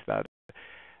have is that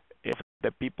if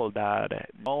the people that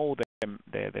know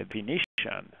the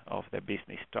definition of the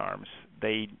business terms,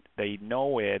 they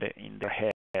know it in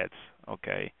their heads,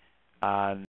 okay,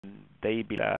 and they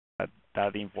believe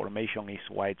that information is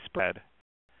widespread,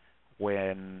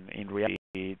 when in reality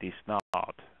it is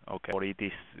not, okay, or it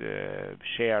is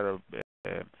shared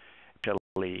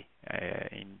actually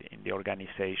in the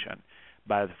organization.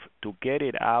 But to get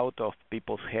it out of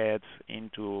people's heads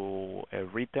into a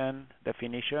written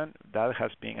definition, that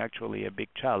has been actually a big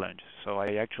challenge. So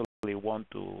I actually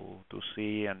want to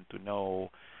see and to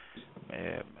know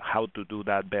how to do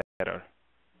that better.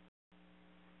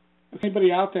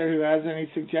 Anybody out there who has any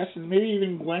suggestions? Maybe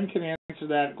even Gwen can answer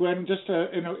that. Gwen, just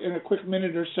in a quick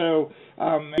minute or so,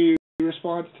 maybe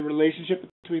respond to the relationship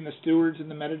between the stewards and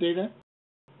the metadata?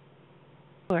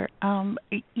 Sure.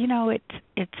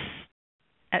 It's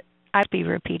I'd be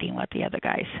repeating what the other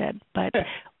guy said, but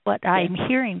what I'm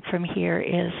hearing from here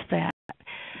is that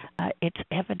it's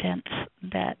evidence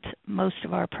that most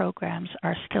of our programs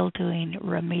are still doing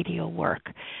remedial work,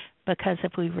 because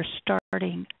if we were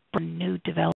starting from new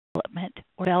development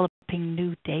or developing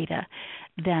new data,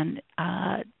 then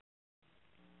at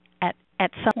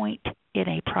some point in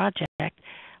a project,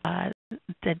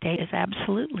 the data is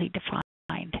absolutely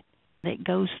defined. It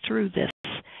goes through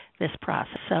this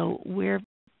process. So we're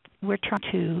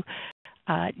trying to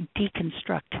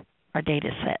deconstruct our data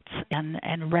sets and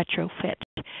retrofit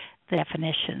the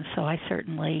definition. So I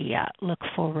certainly look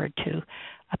forward to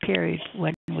a period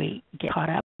when we get caught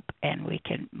up and we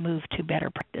can move to better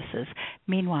practices.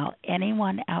 Meanwhile,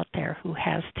 anyone out there who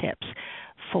has tips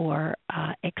for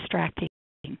extracting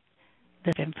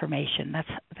this information,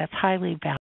 that's highly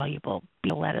valuable.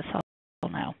 Let us all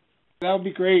know. That would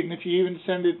be great, and if you even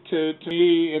send it to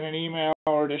me in an email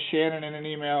or to Shannon in an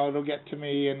email, it'll get to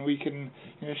me, and we can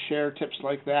share tips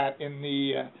like that in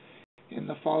the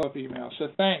follow-up email. So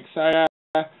thanks. I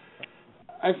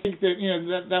think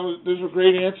that those were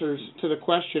great answers to the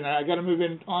question. I got to move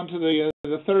on to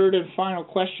the third and final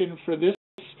question for this.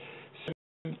 So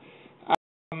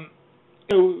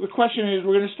the question is,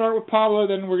 we're going to start with Pablo,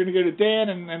 then we're going to go to Dan,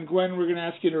 and Gwen, we're going to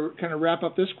ask you to kind of wrap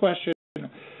up this question.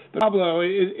 Pablo,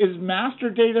 is master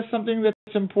data something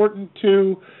that's important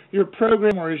to your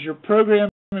program, or is your program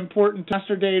important to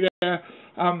master data?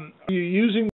 Are you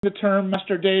using the term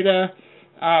master data,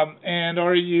 and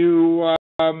are you,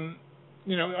 are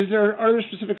there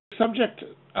specific subject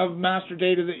of master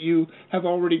data that you have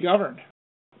already governed?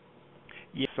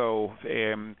 Yeah, so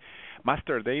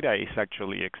master data is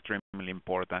actually extremely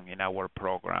important in our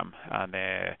program, and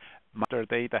master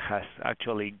data has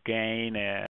actually gained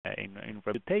in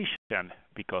reputation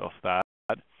because of that.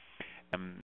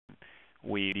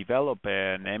 We developed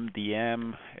an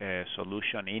MDM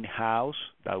solution in-house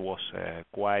that was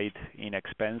quite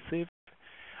inexpensive.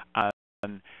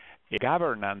 And the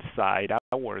governance side,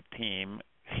 our team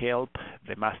helped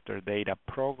the master data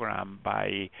program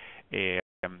by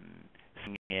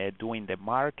doing the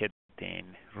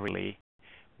marketing really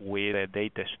with the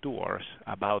data stewards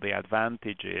about the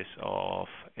advantages of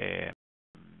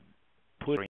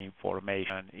putting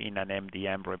information in an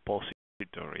MDM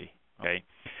repository. Okay,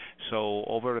 so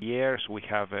over the years we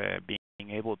have been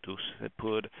able to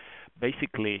put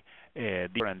basically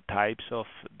different types of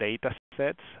data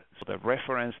sets. So the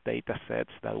reference data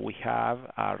sets that we have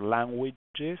are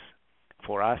languages.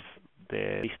 For us,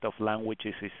 the list of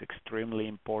languages is extremely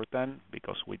important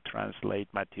because we translate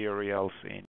materials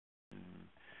in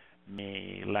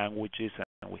many languages,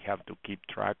 and we have to keep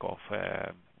track of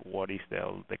what is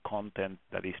the content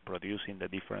that is produced in the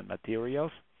different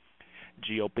materials.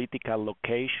 Geopolitical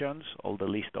locations, all the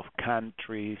list of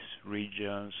countries,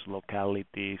 regions,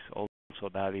 localities, also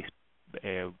that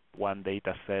is one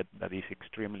data set that is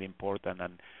extremely important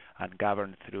and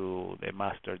governed through the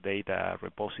master data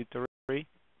repository.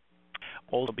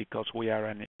 Also, because we are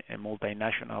a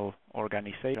multinational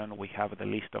organization, we have the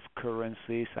list of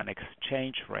currencies and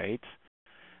exchange rates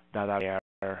that are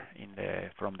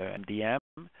from the MDM,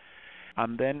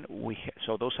 and then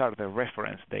so those are the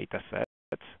reference data sets.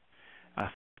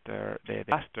 After the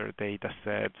master data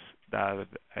sets that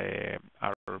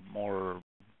are more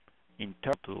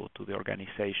internal to the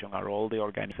organization are all the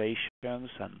organizations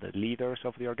and the leaders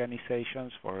of the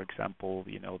organizations. For example,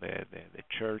 the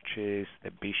churches,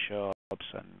 the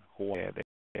bishops, and who are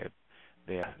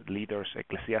the leaders,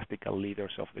 ecclesiastical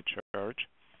leaders of the church.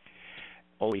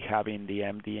 All we have in the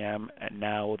MDM and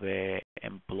now the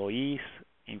employees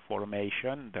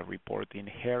information, the reporting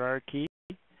hierarchy,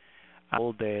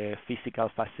 all the physical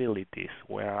facilities,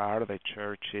 where are the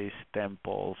churches,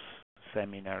 temples,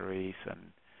 seminaries,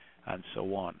 and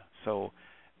so on. So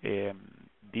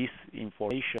this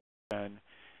information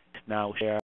is now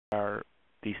shared,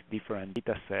 these different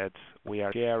data sets. We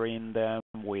are sharing them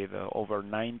with over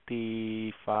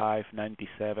 95,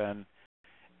 97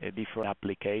 different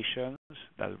applications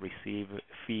that receive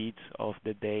feeds of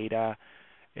the data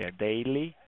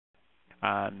daily.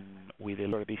 And we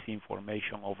deliver this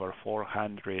information over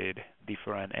 400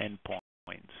 different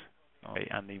endpoints. Okay?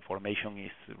 And the information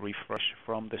is refreshed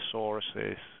from the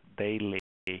sources daily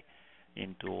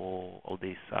into all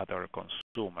these other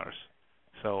consumers.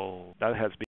 So that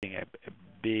has been a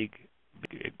big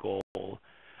goal.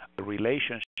 The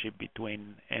relationship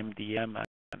between MDM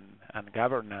and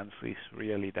governance is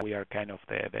really that we are kind of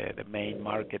the main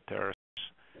marketers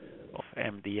of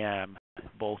MDM,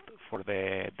 both for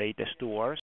the data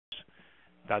stewards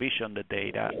that vision the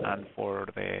data and for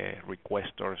the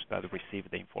requesters that receive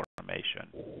the information.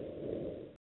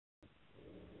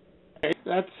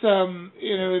 That's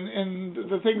and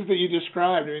the things that you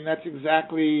described. I mean, that's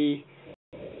exactly.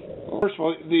 First of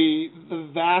all, the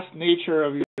vast nature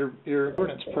of your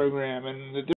governance program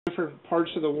and the different parts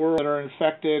of the world that are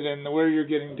infected and where you're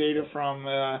getting data from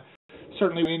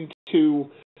certainly into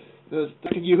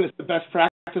thanking you as the best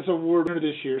practice award winner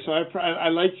this year. So I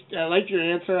liked your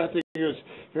answer. I think it was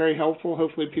very helpful.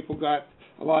 Hopefully people got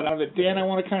a lot out of it. Dan, I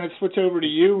want to kind of switch over to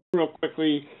you real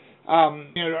quickly.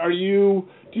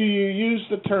 Do you use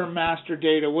the term master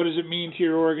data? What does it mean to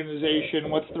your organization?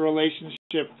 What's the relationship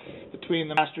between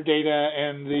the master data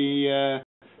and the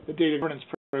data governance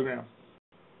program?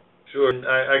 Sure.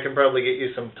 I can probably get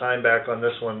you some time back on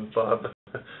this one, Bob.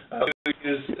 We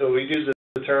use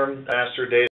the term master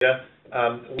data.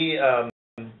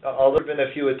 Although there have been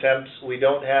a few attempts, we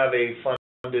don't have a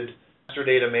funded master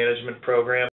data management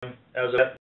program as of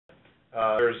yet.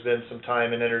 There's been some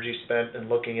time and energy spent in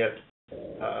looking at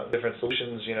different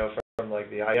solutions, from like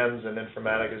the IMs and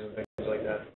Informatica and things like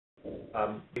that.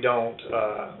 We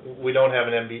don't have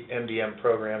an MDM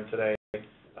program today.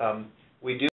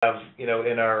 We do have, in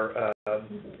our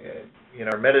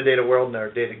metadata world and our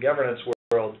data governance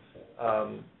world,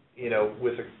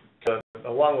 with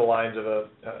along the lines of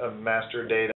a master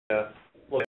data,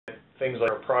 look at things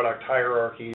like our product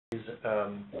hierarchies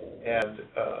and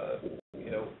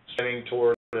striving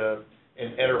toward an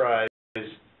enterprise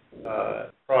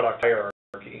product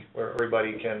hierarchy where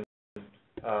everybody can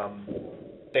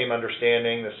same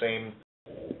understanding, the same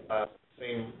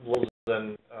rules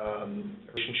and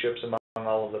relationships among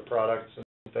all of the products and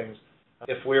things.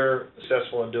 If we're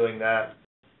successful in doing that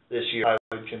this year, I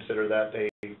would consider that a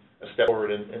step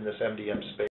forward in this MDM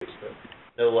space. But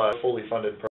no fully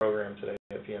funded program today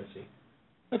at PNC.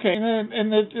 Okay,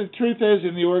 and the truth is,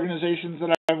 in the organizations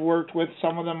that I've worked with,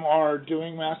 some of them are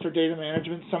doing master data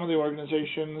management. Some of the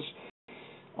organizations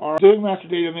are doing master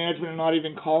data management and not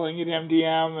even calling it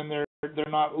MDM, and they're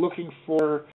not looking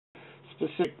for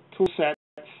specific tool sets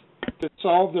to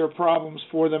solve their problems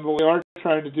for them. But what we are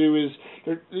trying to do is,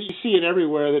 you see it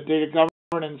everywhere, that data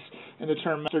governance and the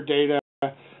term master data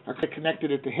are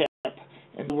connected at the hip.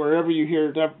 And wherever you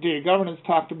hear data governance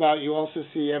talked about, you also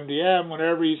see MDM.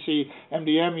 Whenever you see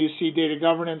MDM, you see data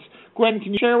governance. Gwen,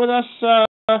 can you share with us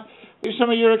some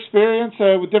of your experience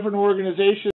with different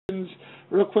organizations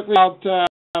real quickly about,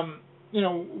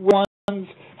 ones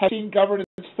have seen governance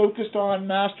focused on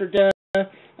master data?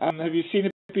 Have you seen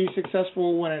it be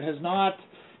successful when it has not?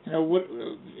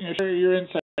 Share your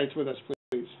insights with us,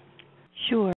 please.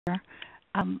 Sure.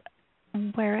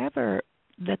 Wherever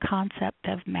the concept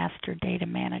of master data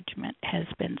management has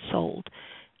been sold,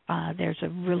 there's a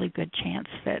really good chance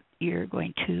that you're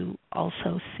going to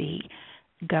also see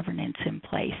governance in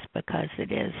place, because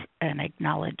it is an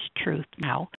acknowledged truth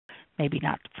now, maybe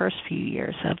not the first few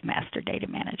years of master data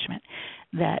management,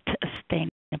 that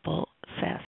sustainable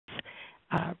success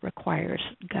requires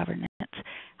governance.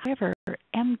 However,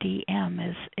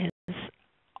 MDM is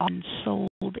often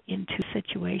sold into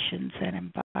situations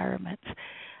and environments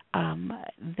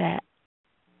that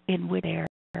in which their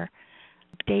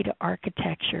data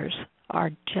architectures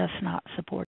are just not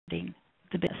supporting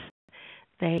the business.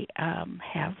 They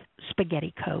have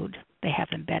spaghetti code. They have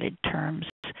embedded terms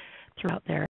throughout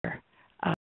their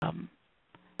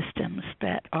systems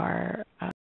that are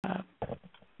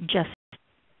just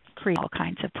create all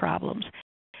kinds of problems.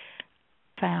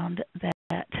 Found that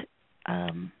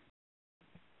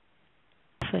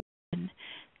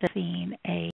seen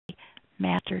a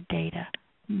master data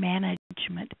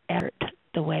management effort,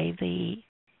 the way the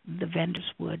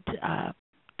vendors would,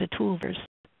 the tool vendors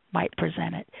might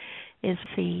present it, is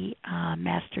the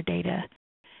master data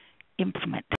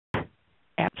implement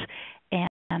apps.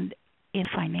 And in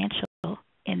financial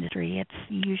industry, it's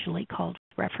usually called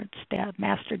reference data.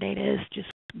 Master data is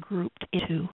just grouped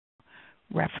into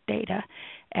ref data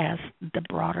as the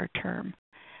broader term.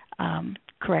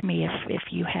 Correct me if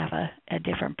you have a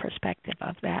different perspective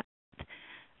of that.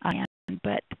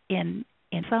 But in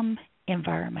some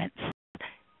environments,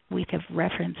 we have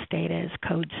reference data as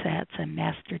code sets and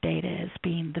master data as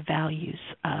being the values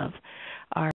of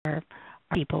our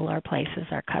people, our places,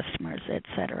 our customers,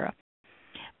 etc.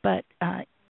 But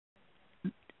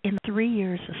in 3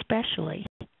 years especially,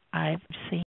 I've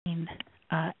seen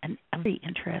a very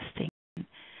interesting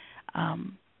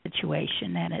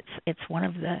situation, and it's one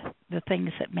of the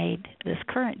things that made this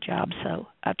current job so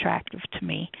attractive to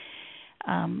me,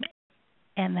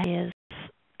 and that is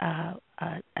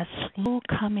a slow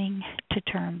coming to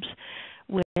terms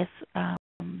with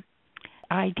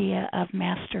idea of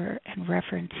master and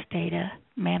reference data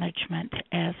management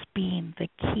as being the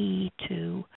key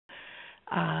to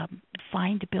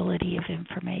findability of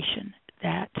information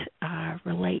that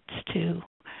relates to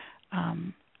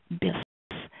business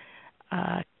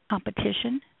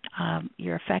competition,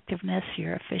 your effectiveness,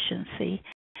 your efficiency.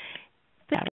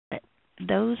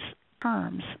 Those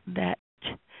terms that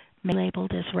may be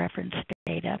labeled as reference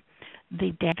data,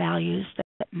 the data values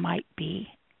that might be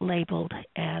labeled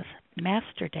as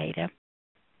master data,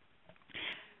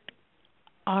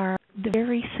 are the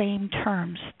very same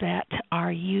terms that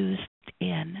are used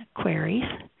in queries.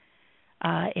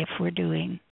 If we're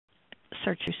doing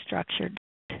search structured,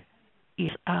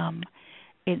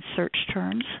 in search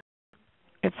terms,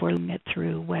 if we're looking at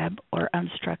through web or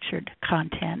unstructured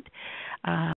content,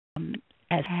 as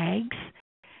tags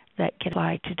that can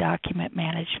apply to document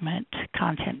management,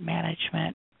 content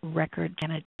management, record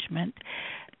management,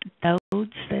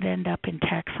 nodes that end up in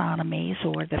taxonomies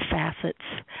or the facets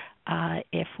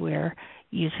if we're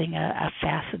using a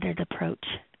faceted approach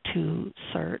to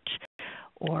search,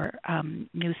 or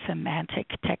new semantic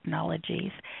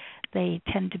technologies. They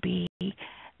tend to be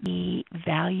the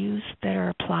values that are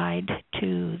applied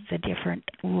to the different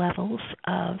levels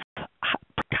of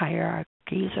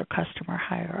hierarchies or customer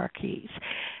hierarchies.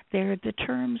 They're the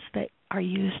terms that are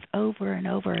used over and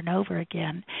over and over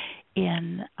again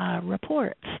in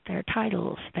reports, their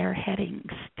titles, their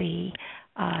headings, the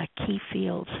key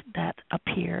fields that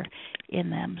appear in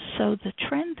them. So the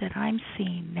trend that I'm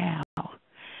seeing now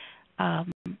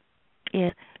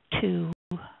is to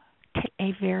take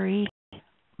a very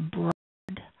broad,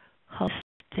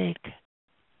 holistic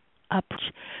approach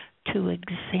to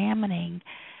examining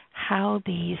how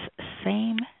these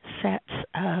same sets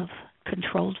of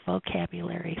controlled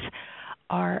vocabularies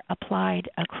are applied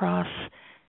across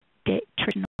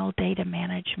traditional data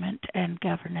management and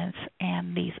governance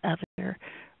and these other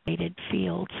related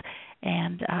fields.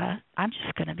 And I'm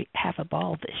just going to have a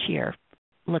ball this year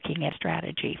looking at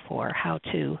strategy for how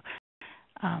to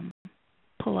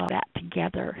pull all that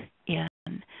together in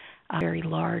very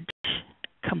large,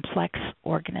 complex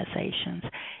organizations.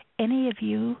 Any of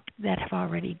you that have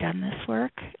already done this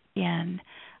work in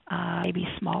maybe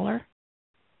smaller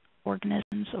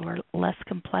organisms or less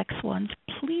complex ones,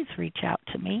 please reach out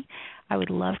to me. I would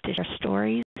love to share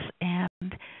stories,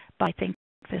 but I think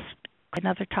this is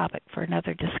another topic for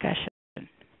another discussion.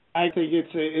 I think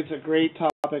it's a great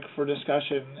topic for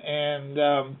discussion, and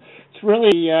it's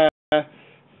really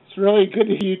good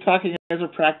to hear you talking as a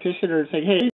practitioner and saying,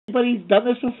 hey, anybody's done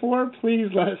this before? Please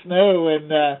let us know, and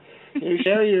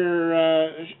share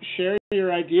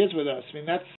your ideas with us. I mean,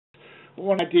 that's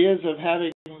one of the ideas of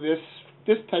having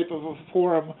this type of a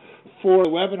forum for a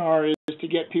webinar, is to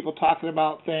get people talking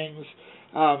about things,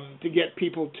 to get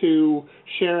people to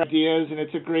share ideas, and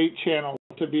it's a great channel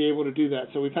to be able to do that.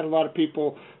 So we've had a lot of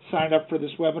people sign up for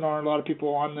this webinar, and a lot of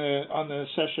people on the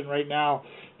session right now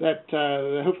that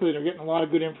hopefully they're getting a lot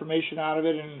of good information out of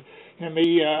it. And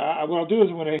maybe what I'll do is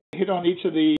I'm going to hit on each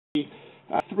of the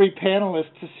three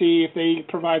panelists to see if they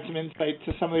provide some insight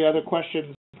to some of the other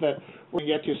questions that we're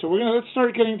going to get to. So let's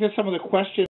start getting to some of the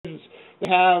questions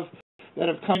that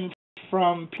have come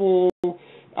from people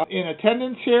in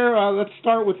attendance here. Let's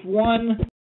start with one,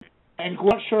 and I'm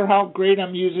not sure how great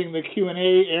I'm using the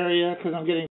Q&A area because I'm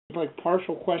getting like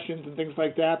partial questions and things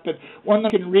like that, but one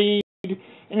that I can read, and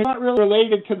it's not really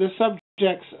related to the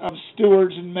subjects of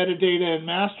stewards and metadata and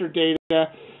master data.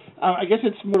 I guess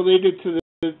it's more related to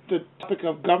the topic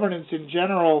of governance in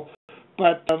general,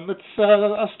 but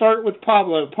I'll start with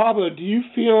Pablo. Pablo, do you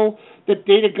feel that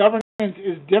data governance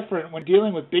is different when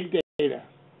dealing with big data?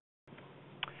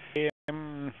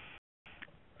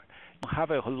 I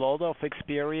have a lot of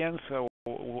experience, so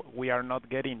we are not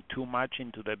getting too much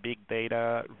into the big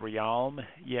data realm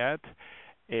yet.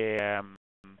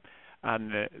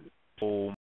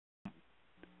 So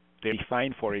they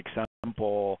define, for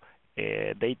example,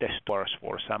 data stores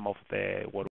for some of the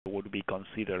what would be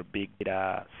considered big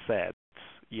data sets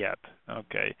yet.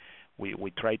 Okay,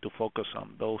 we try to focus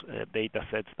on those data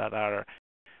sets that are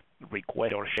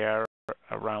requested or shared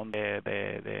around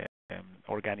the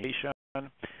organization,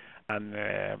 and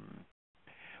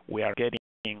we are getting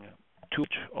too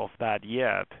much of that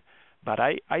yet. But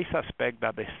I suspect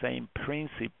that the same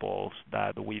principles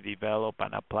that we develop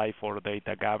and apply for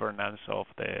data governance of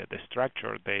the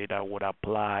structured data would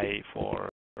apply for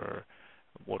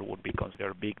what would be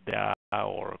considered big data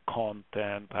or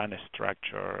content and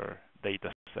structured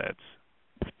data sets.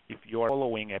 If you are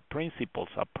following a principles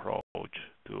approach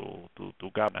to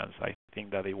governance, I think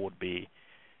that it would be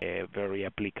very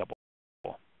applicable.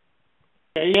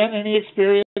 Okay, Ian, any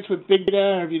experience with big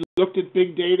data? Have you looked at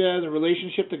big data, the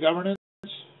relationship to governance?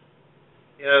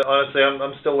 Yeah, honestly,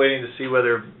 I'm still waiting to see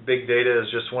whether big data is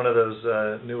just one of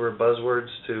those newer buzzwords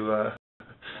to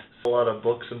a lot of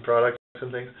books and products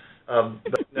and things.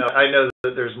 But no, I know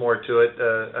that there's more to it.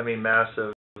 I mean,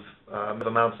 massive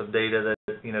amounts of data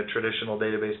that traditional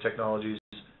database technologies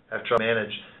have tried to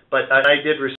manage. But I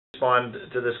did respond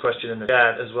to this question in the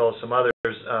chat as well as some others.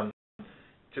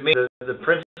 To me, the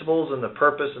principles and the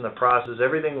purpose and the process,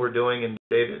 everything we're doing in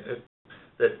data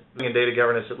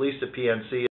governance, at least at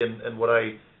PNC, and what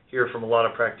I hear from a lot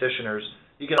of practitioners,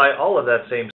 you can apply all of that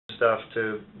same stuff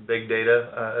to big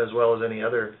data as well as any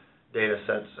other data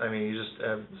sets. I mean, you just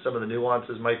some of the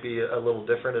nuances might be a little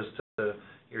different as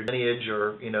your lineage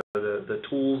or the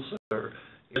tools or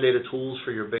data tools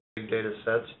for your big data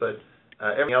sets, but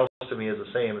everything else to me is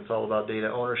the same. It's all about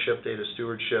data ownership, data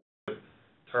stewardship,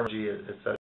 terminology, et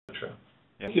cetera.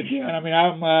 Yeah, I mean,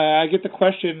 I get the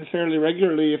question fairly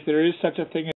regularly if there is such a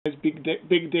thing as big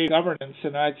data governance,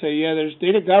 and I'd say, yeah, there's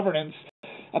data governance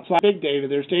applied to big data.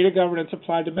 There's data governance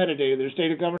applied to metadata. There's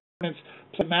data governance applied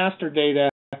to master data.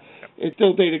 It's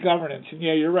still data governance, and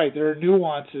yeah, you're right. There are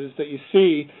nuances that you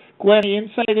see. Gwen, any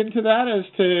insight into that as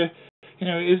to,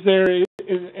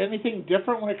 is anything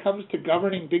different when it comes to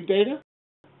governing big data?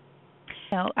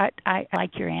 No, I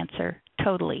like your answer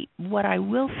totally. What I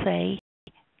will say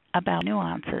about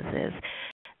nuances is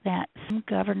that some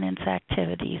governance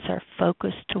activities are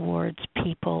focused towards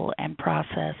people and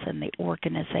process and the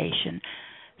organization.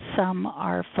 Some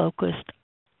are focused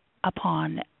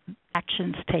upon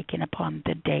actions taken upon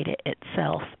the data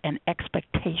itself and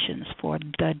expectations for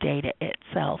the data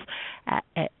itself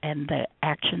and the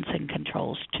actions and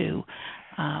controls to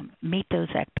meet those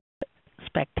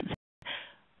expectations.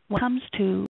 When it comes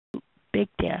to big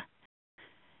data,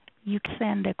 you can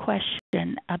send a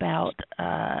question about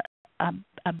a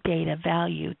data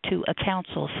value to a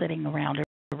council sitting around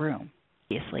a room.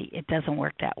 Obviously, it doesn't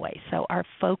work that way. So our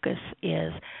focus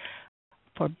is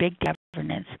for big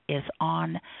governance is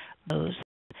on those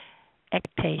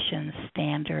expectations,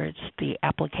 standards, the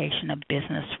application of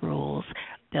business rules,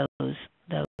 those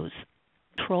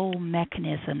control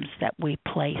mechanisms that we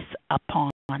place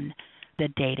upon the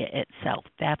data itself.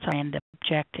 That's our end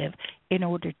objective. In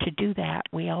order to do that,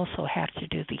 we also have to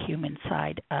do the human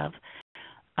side of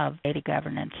data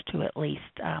governance to at least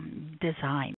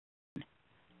design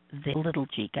the little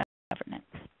g governance.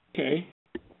 Okay.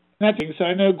 So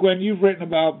I know, Gwen, you've written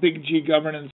about big G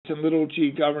governance and little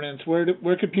g governance. Where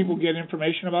could people get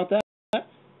information about that?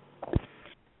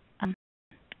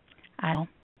 I don't.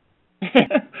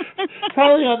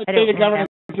 Probably on the data governance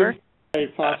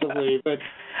website, possibly, but.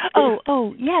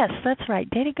 Oh, yes, that's right.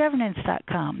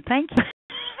 Datagovernance.com. Thank you.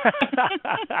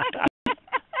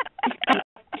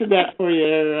 To that for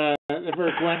you,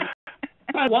 Gwen.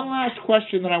 One last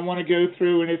question that I want to go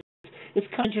through, and it's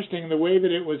kind of interesting the way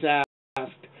that it was asked.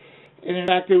 And in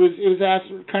fact, it was asked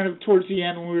kind of towards the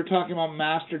end when we were talking about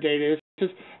master data. It says,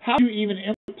 how do you even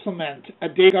implement a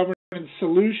data governance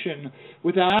solution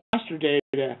without master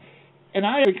data? And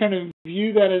I would kind of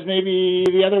view that as maybe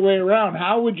the other way around.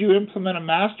 How would you implement a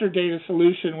master data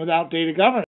solution without data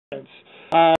governance?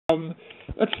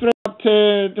 Let's throw it up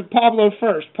to Pablo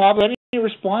first. Pablo, any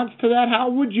response to that? How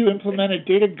would you implement a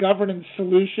data governance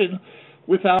solution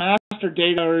without master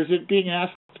data, or is it being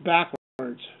asked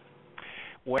backwards?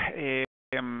 Well,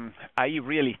 I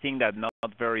really think that not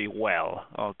very well.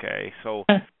 Okay, so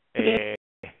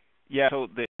yeah, so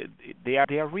they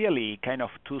are really kind of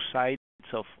two sides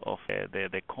of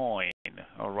the coin.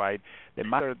 All right, the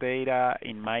master data,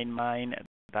 in my mind,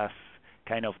 that's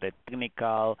kind of the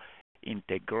technical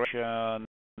integration,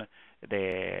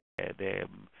 the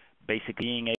basically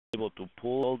being able to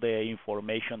pull the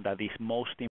information that is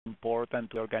most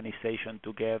important to the organization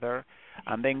together,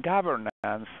 and then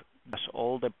governance. That's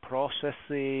all the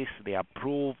processes, the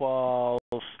approvals,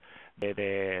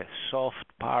 the soft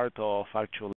part of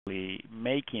actually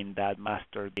making that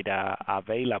master data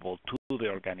available to the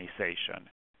organization.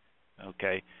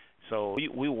 Okay, so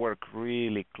we work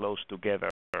really close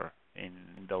together in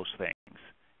those things.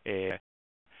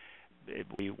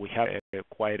 We have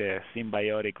quite a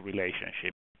symbiotic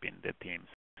relationship in the teams.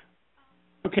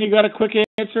 Okay, you got a quick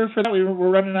answer for that? We're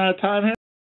running out of time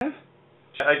here.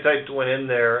 I typed one in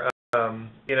there.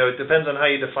 It depends on how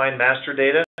you define master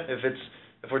data.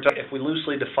 If we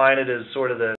loosely define it as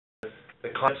sort of the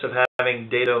concept of having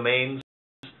data domains,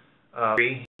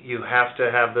 you have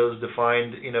to have those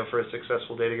defined, for a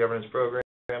successful data governance program.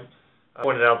 I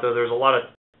pointed out, though, there's a lot of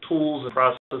tools and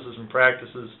processes and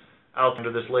practices out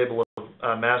under this label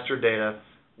of master data.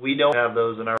 We don't have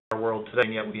those in our world today,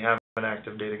 and yet we have an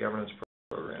active data governance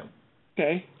program.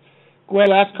 Okay. Gwen,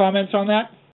 last comments on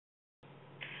that?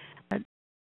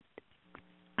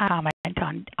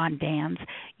 Comment on Dan's.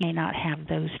 You may not have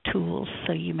those tools,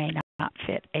 so you may not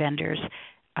fit a vendor's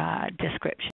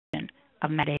description of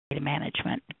metadata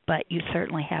management, but you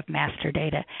certainly have master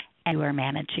data, and you are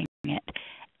managing it,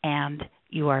 and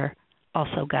you are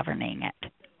also governing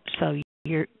it. So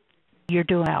you're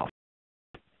doing well.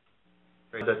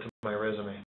 Add that to my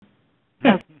resume.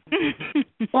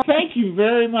 Well, thank you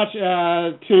very much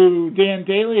to Dan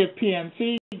Daly of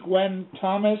PNC, Gwen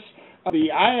Thomas of the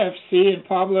IFC, and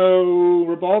Pablo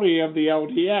Ribaldi of the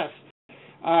LDS.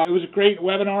 It was a great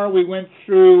webinar. We went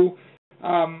through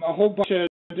a whole bunch of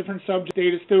different subjects,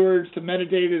 data stewards to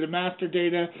metadata to master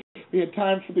data. We had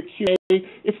time for the Q&A.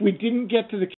 If we didn't get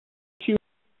to the Q&A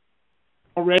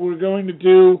already, what we're going to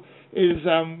do is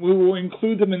we will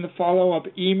include them in the follow-up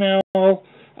email.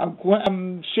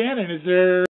 Shannon, is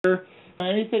there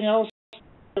anything else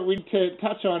that we need to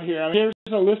touch on here? Here's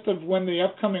a list of when the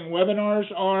upcoming webinars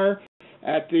are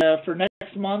for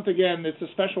next month. Again, it's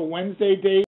a special Wednesday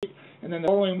date, and then the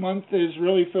following month is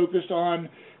really focused on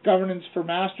governance for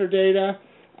master data.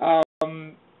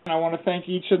 I want to thank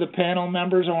each of the panel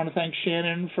members. I want to thank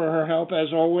Shannon for her help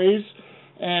as always,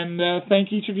 and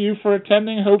thank each of you for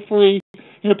attending. Hopefully,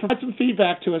 provide some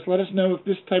feedback to us. Let us know if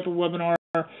this type of webinar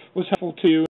was helpful to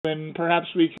you, and perhaps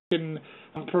we can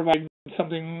provide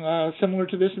something similar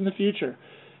to this in the future.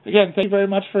 Again, thank you very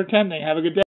much for attending. Have a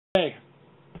good day.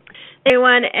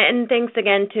 Everyone, and thanks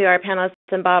again to our panelists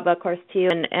and Bob, of course, to you,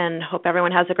 and hope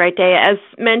everyone has a great day. As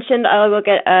mentioned, I will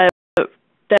get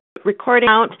the recording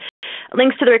out,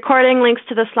 links to the recording, links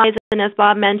to the slides, and as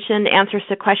Bob mentioned, answers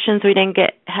to questions we didn't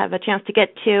have a chance to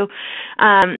get to,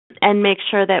 and make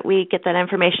sure that we get that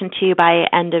information to you by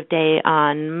end of day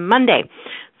on Monday.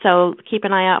 So keep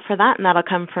an eye out for that, and that'll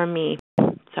come from me.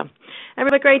 So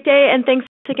everybody have a great day, and thanks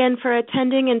again for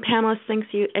attending, and panelists, thanks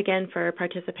you again for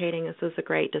participating. This was a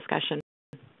great discussion.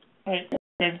 All right.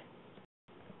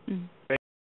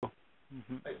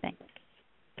 Thanks.